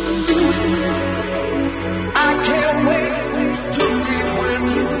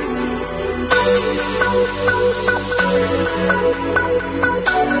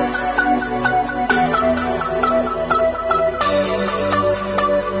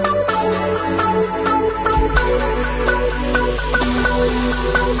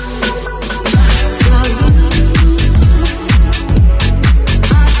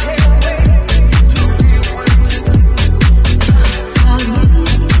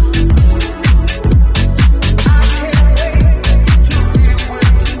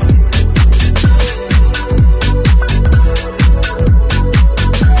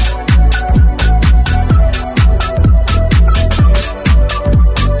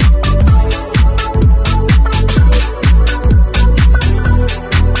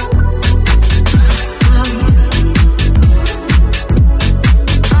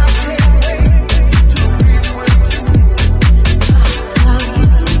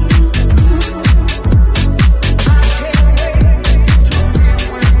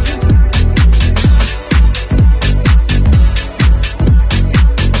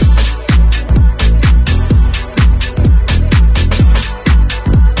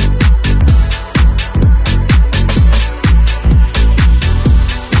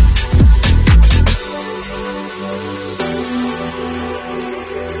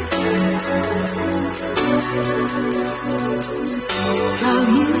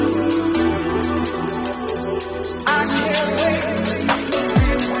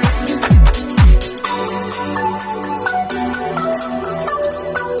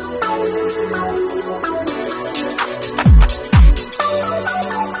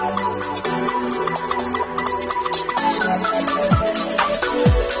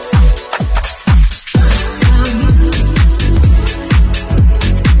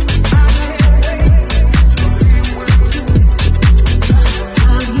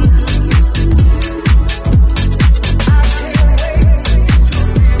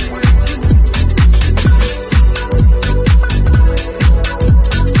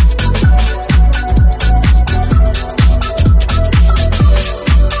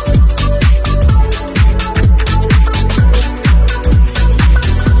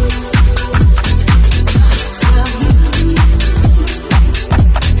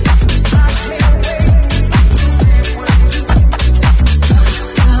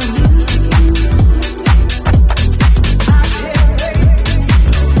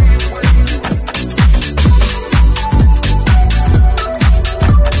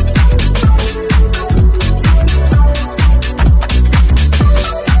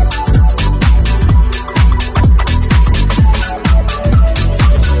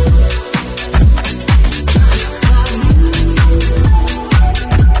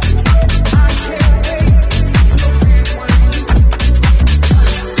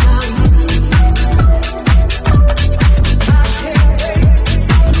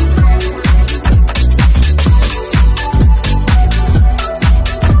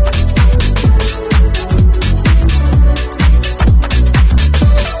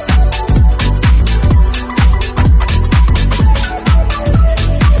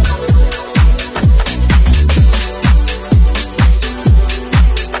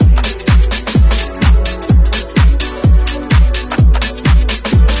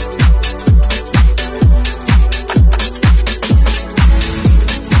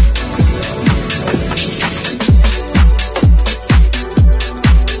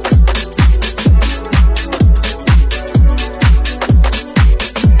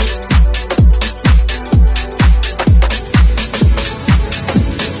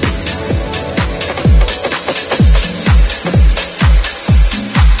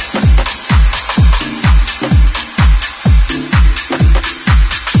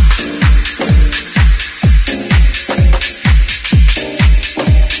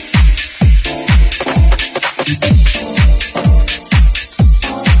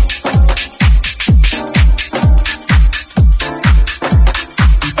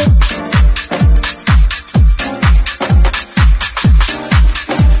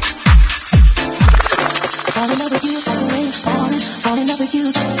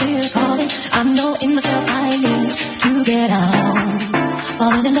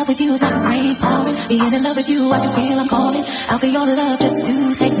 Falling in love with you is like the rain pouring. Being in love with you, I can feel I'm calling out for your love just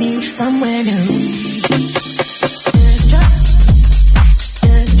to take me somewhere new.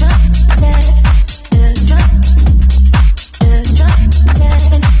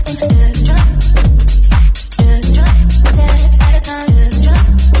 Drop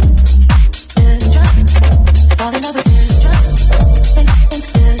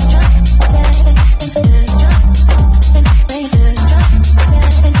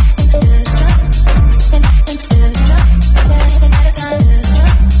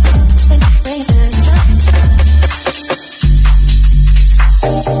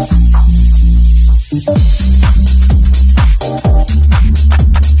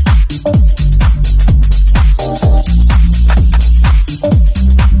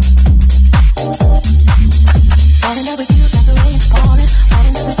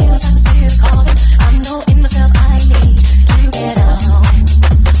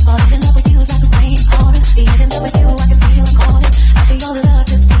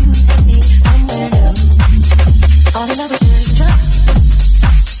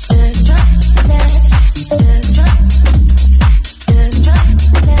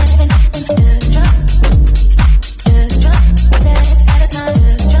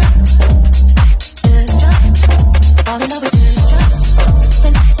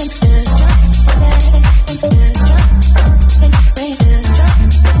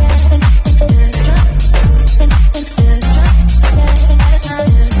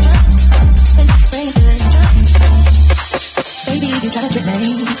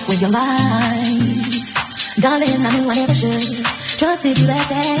your lies. Darling, I knew I never should trusted you that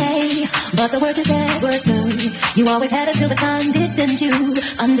day, but the words you said were smooth. You always had a silver tongue, didn't you?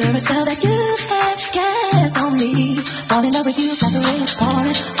 Under a spell that you had cast on me. Fall in love with you, like the rain is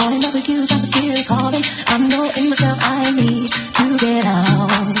pouring. Fall in love with you, like the spirit calling. I know in myself I need to get out.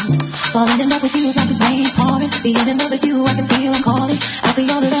 Falling in love with you is like the rain pouring. Being in love with you, I can feel I'm calling. I feel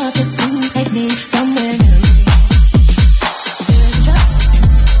your love just to take me somewhere new.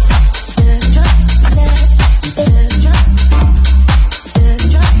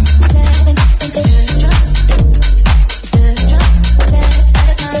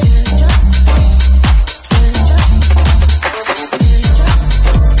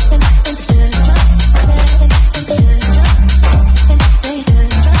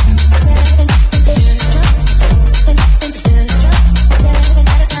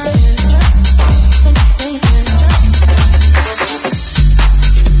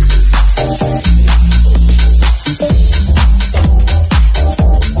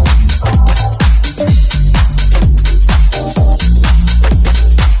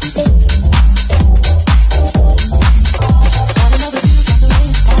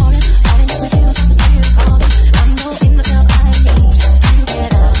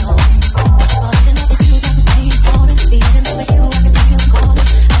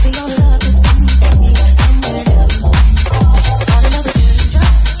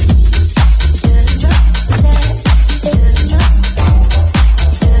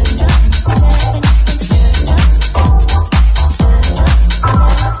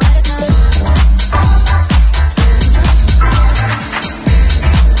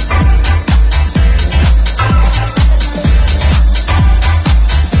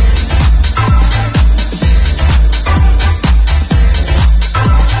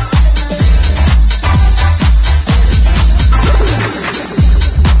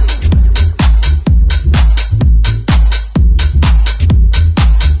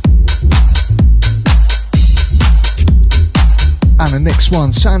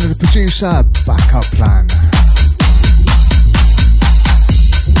 One, sound of the producer, backup plan.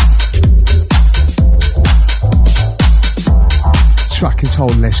 Track is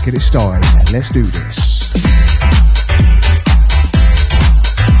told, let's get it started. Let's do this.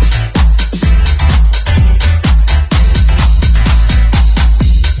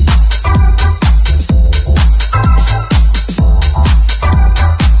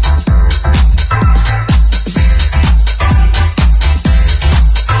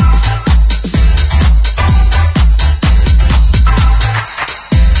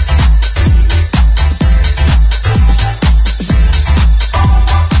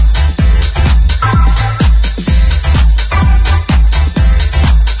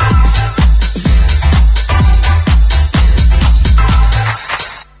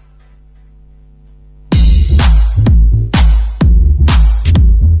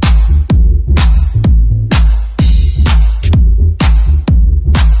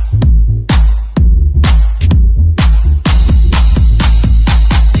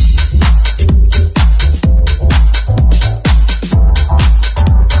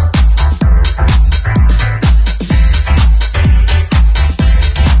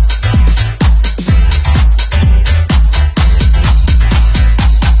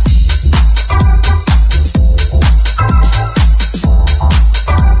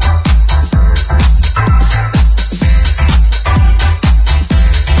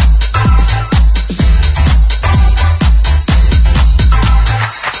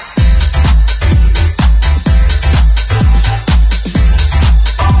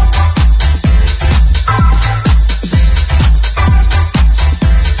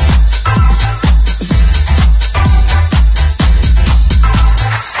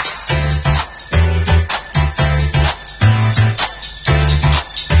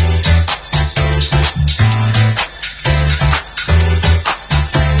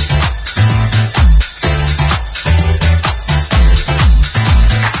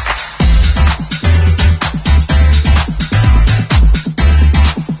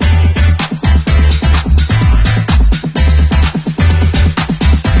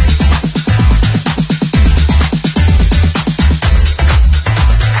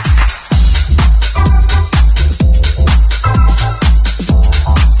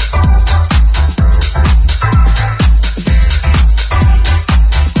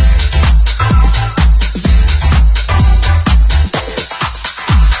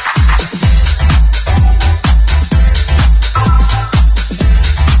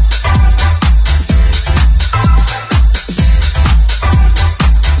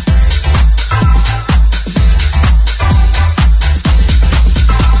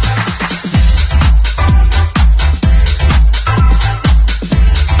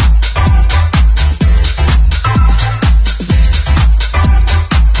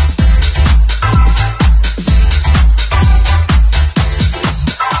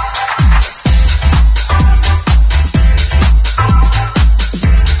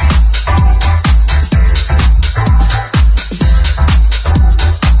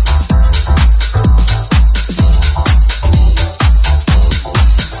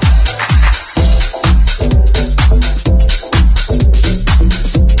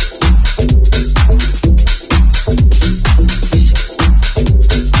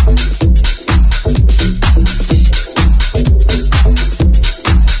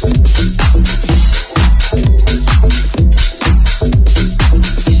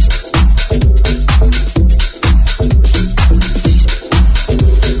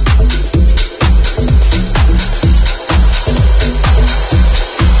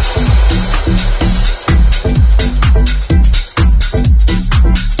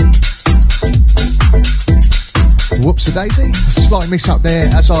 Daisy. Slight miss up there,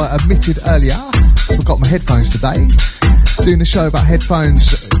 as I admitted earlier. Forgot my headphones today. Doing the show about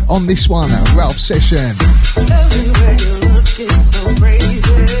headphones on this one, Ralph Session.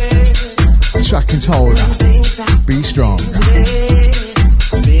 Track entitled Be Strong.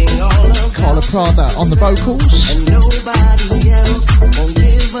 Carla Prada on the vocals.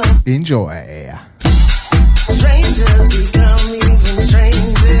 Enjoy. Strangers become even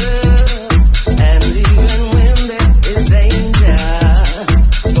stranger, and even when there is danger,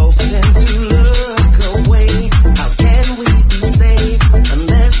 folks tend to look away. How can we be safe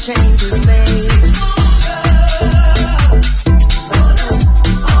unless change is made? On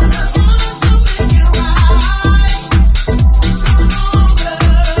us.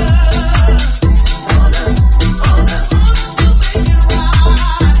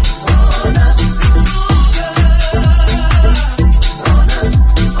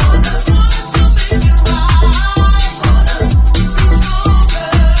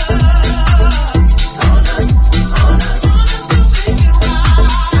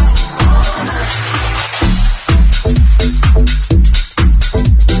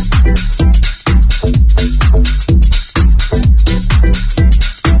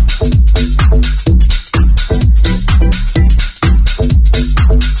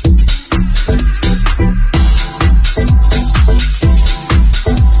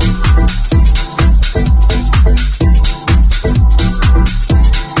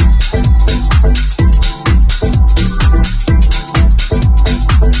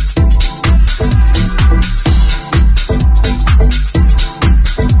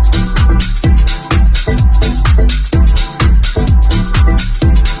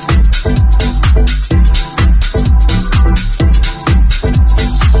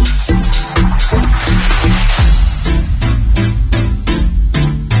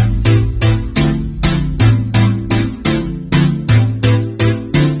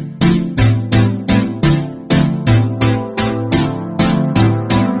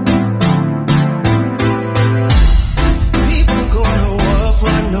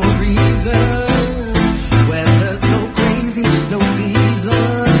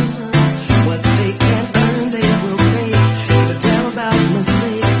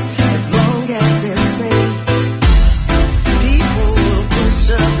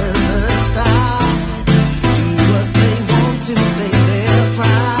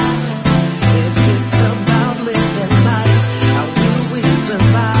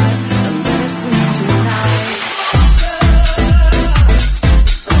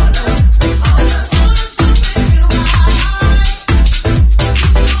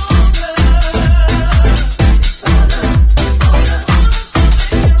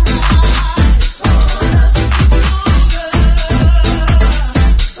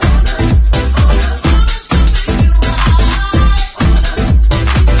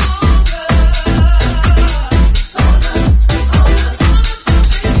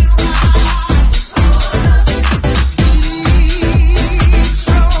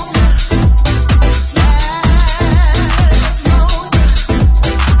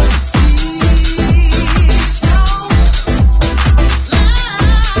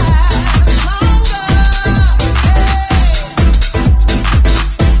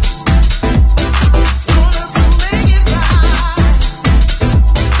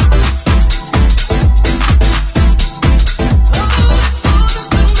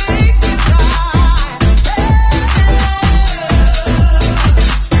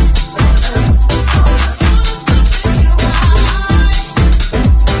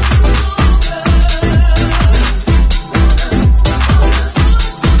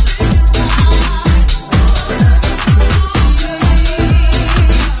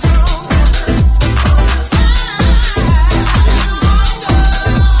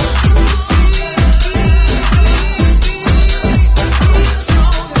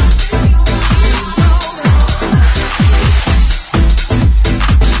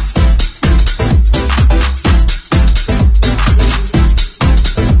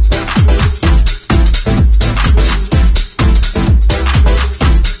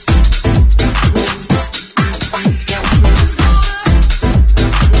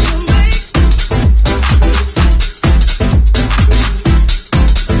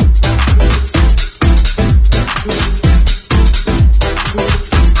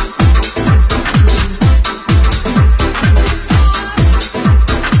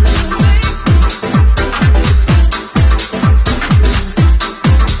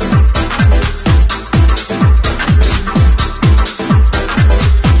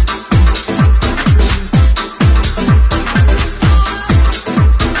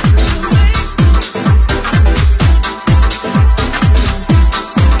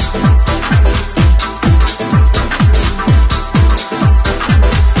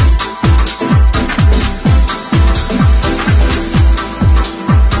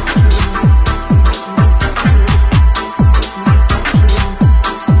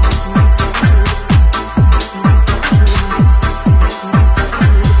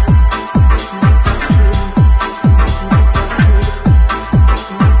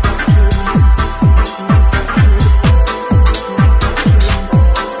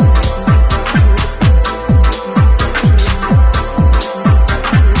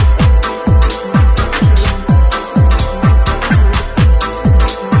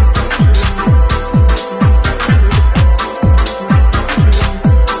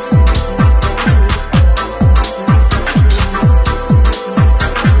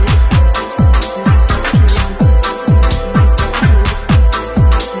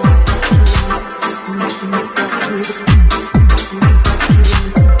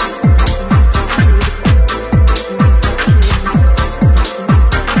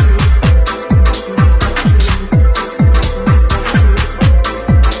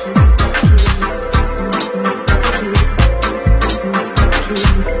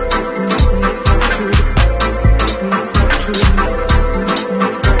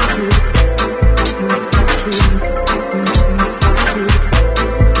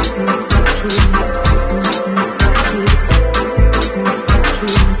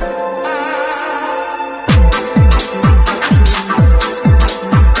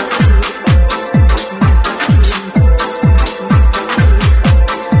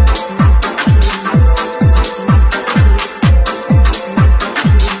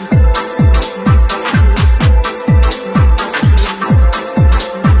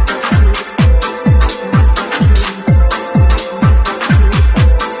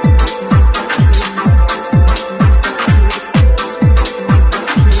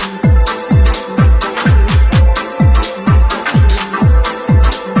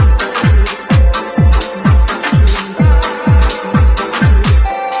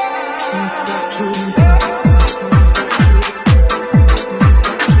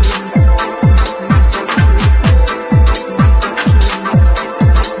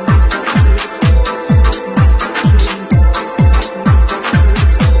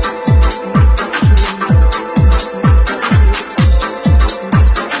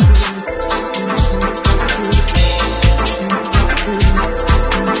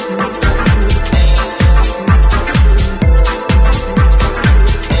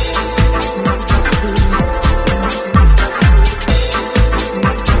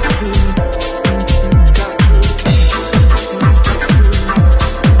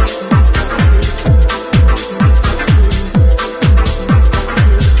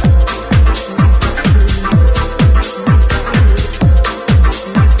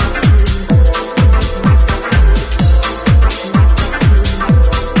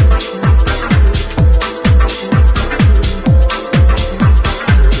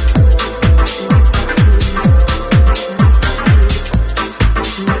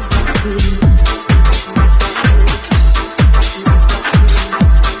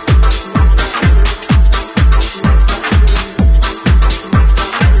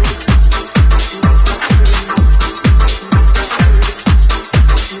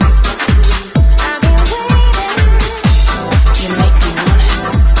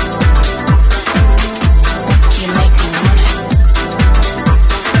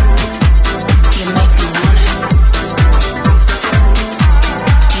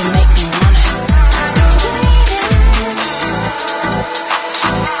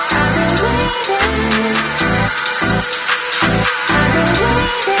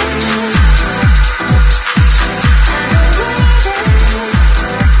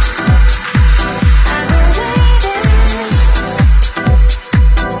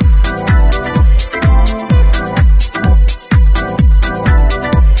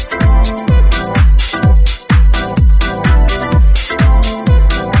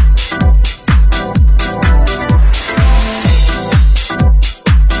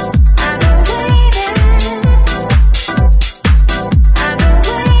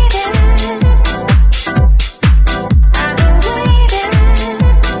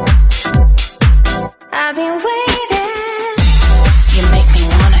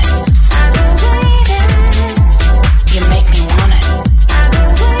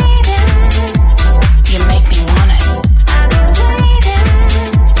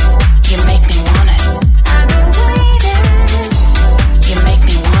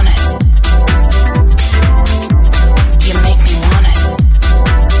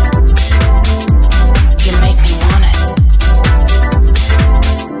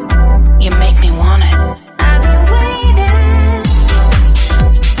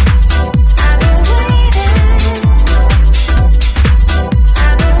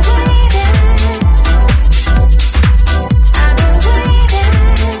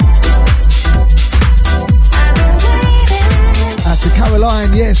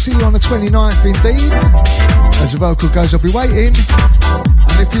 Yeah, see you on the 29th indeed. As the vocal goes, I'll be waiting.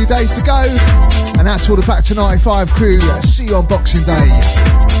 Only a few days to go. And out to all the Back to 95 crew. See you on Boxing Day.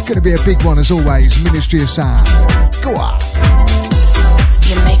 Gonna be a big one as always. Ministry of Sound. Go on.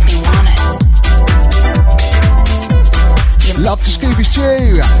 You make me want it. Love to Scooby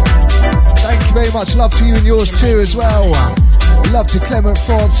Stew. Thank you very much. Love to you and yours too as well. Love to Clement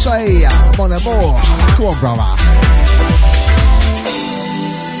Francais. Mon amour. Go on, brother.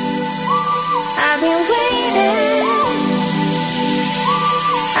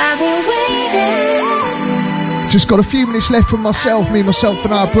 I've been waiting. Just got a few minutes left from myself, myself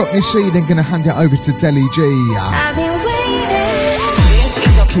and I, Brockney C. Then gonna hand it over to Deli G. I've been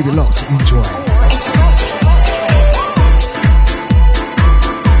waiting. Keep it locked. Enjoy.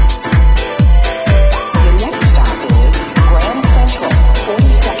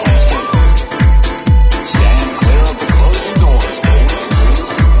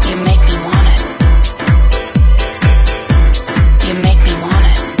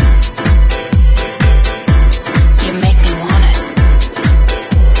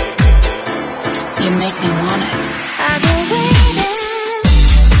 You make me want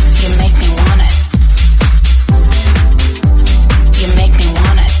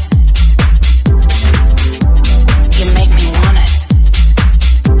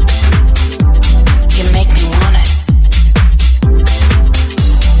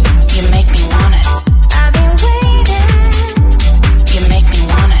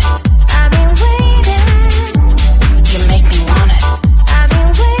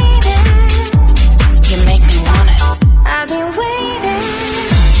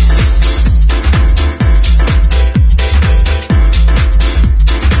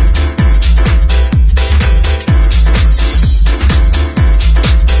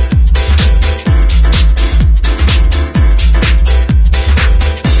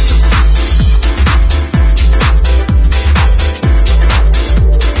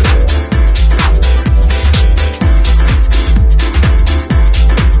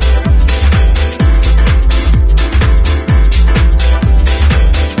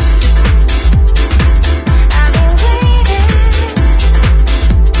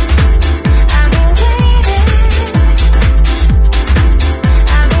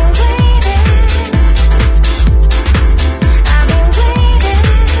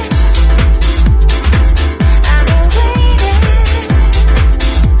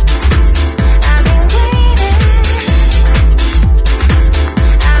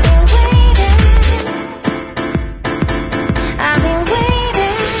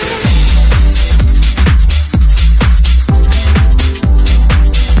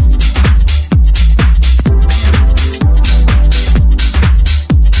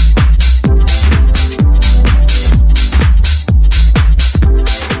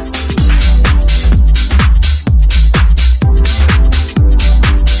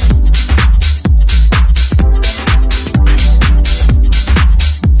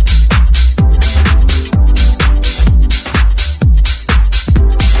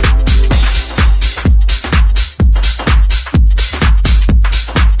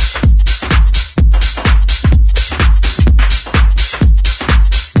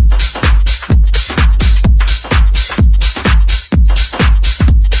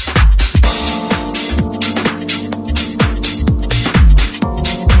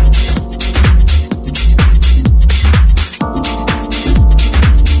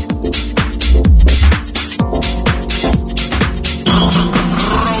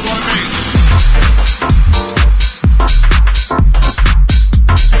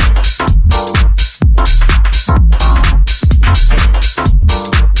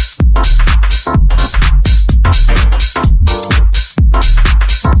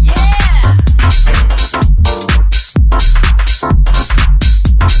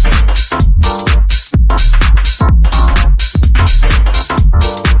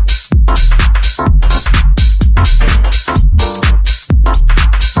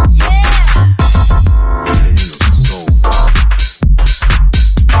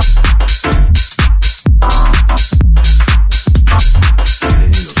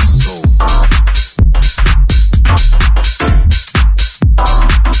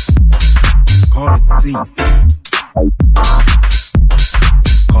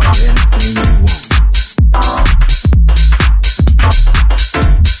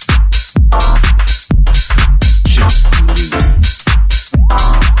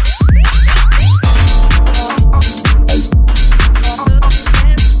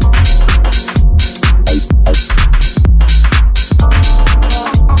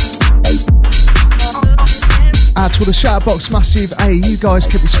to the Shoutbox Massive. Hey, you guys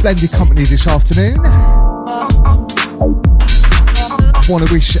kept me splendid company this afternoon. Want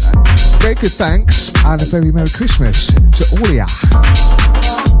to wish very good thanks and a very Merry Christmas to all of ya.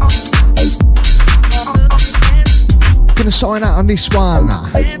 Gonna sign out on this one.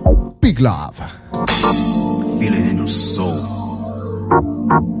 Big love. Feel it in your soul.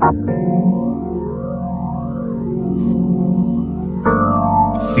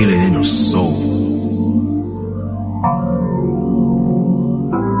 Feel it in your soul.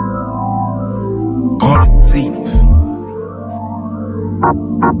 Call it deep.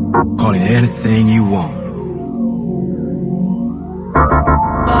 Call it anything you want.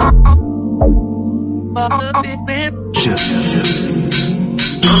 Just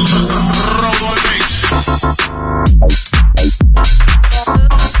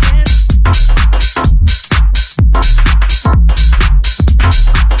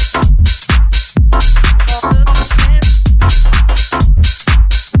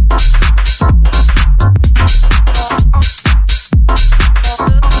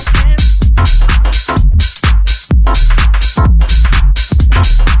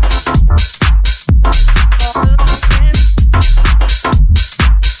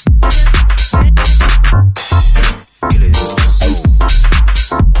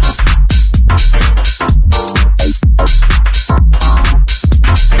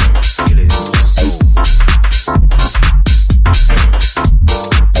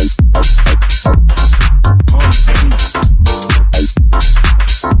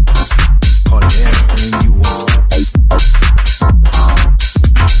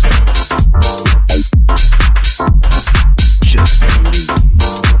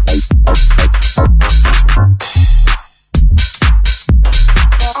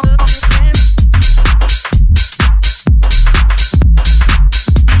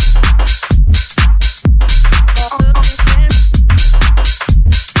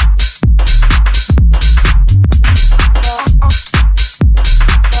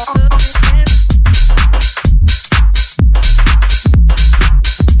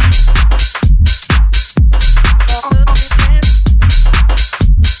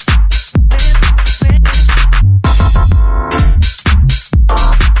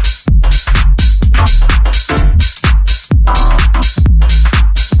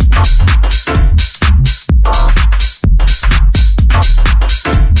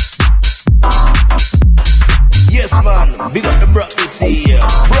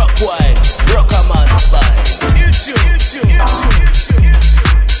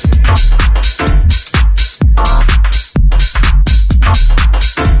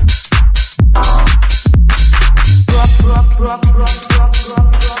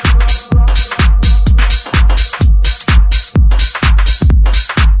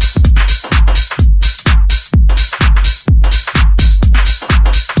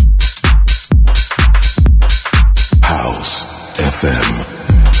FM.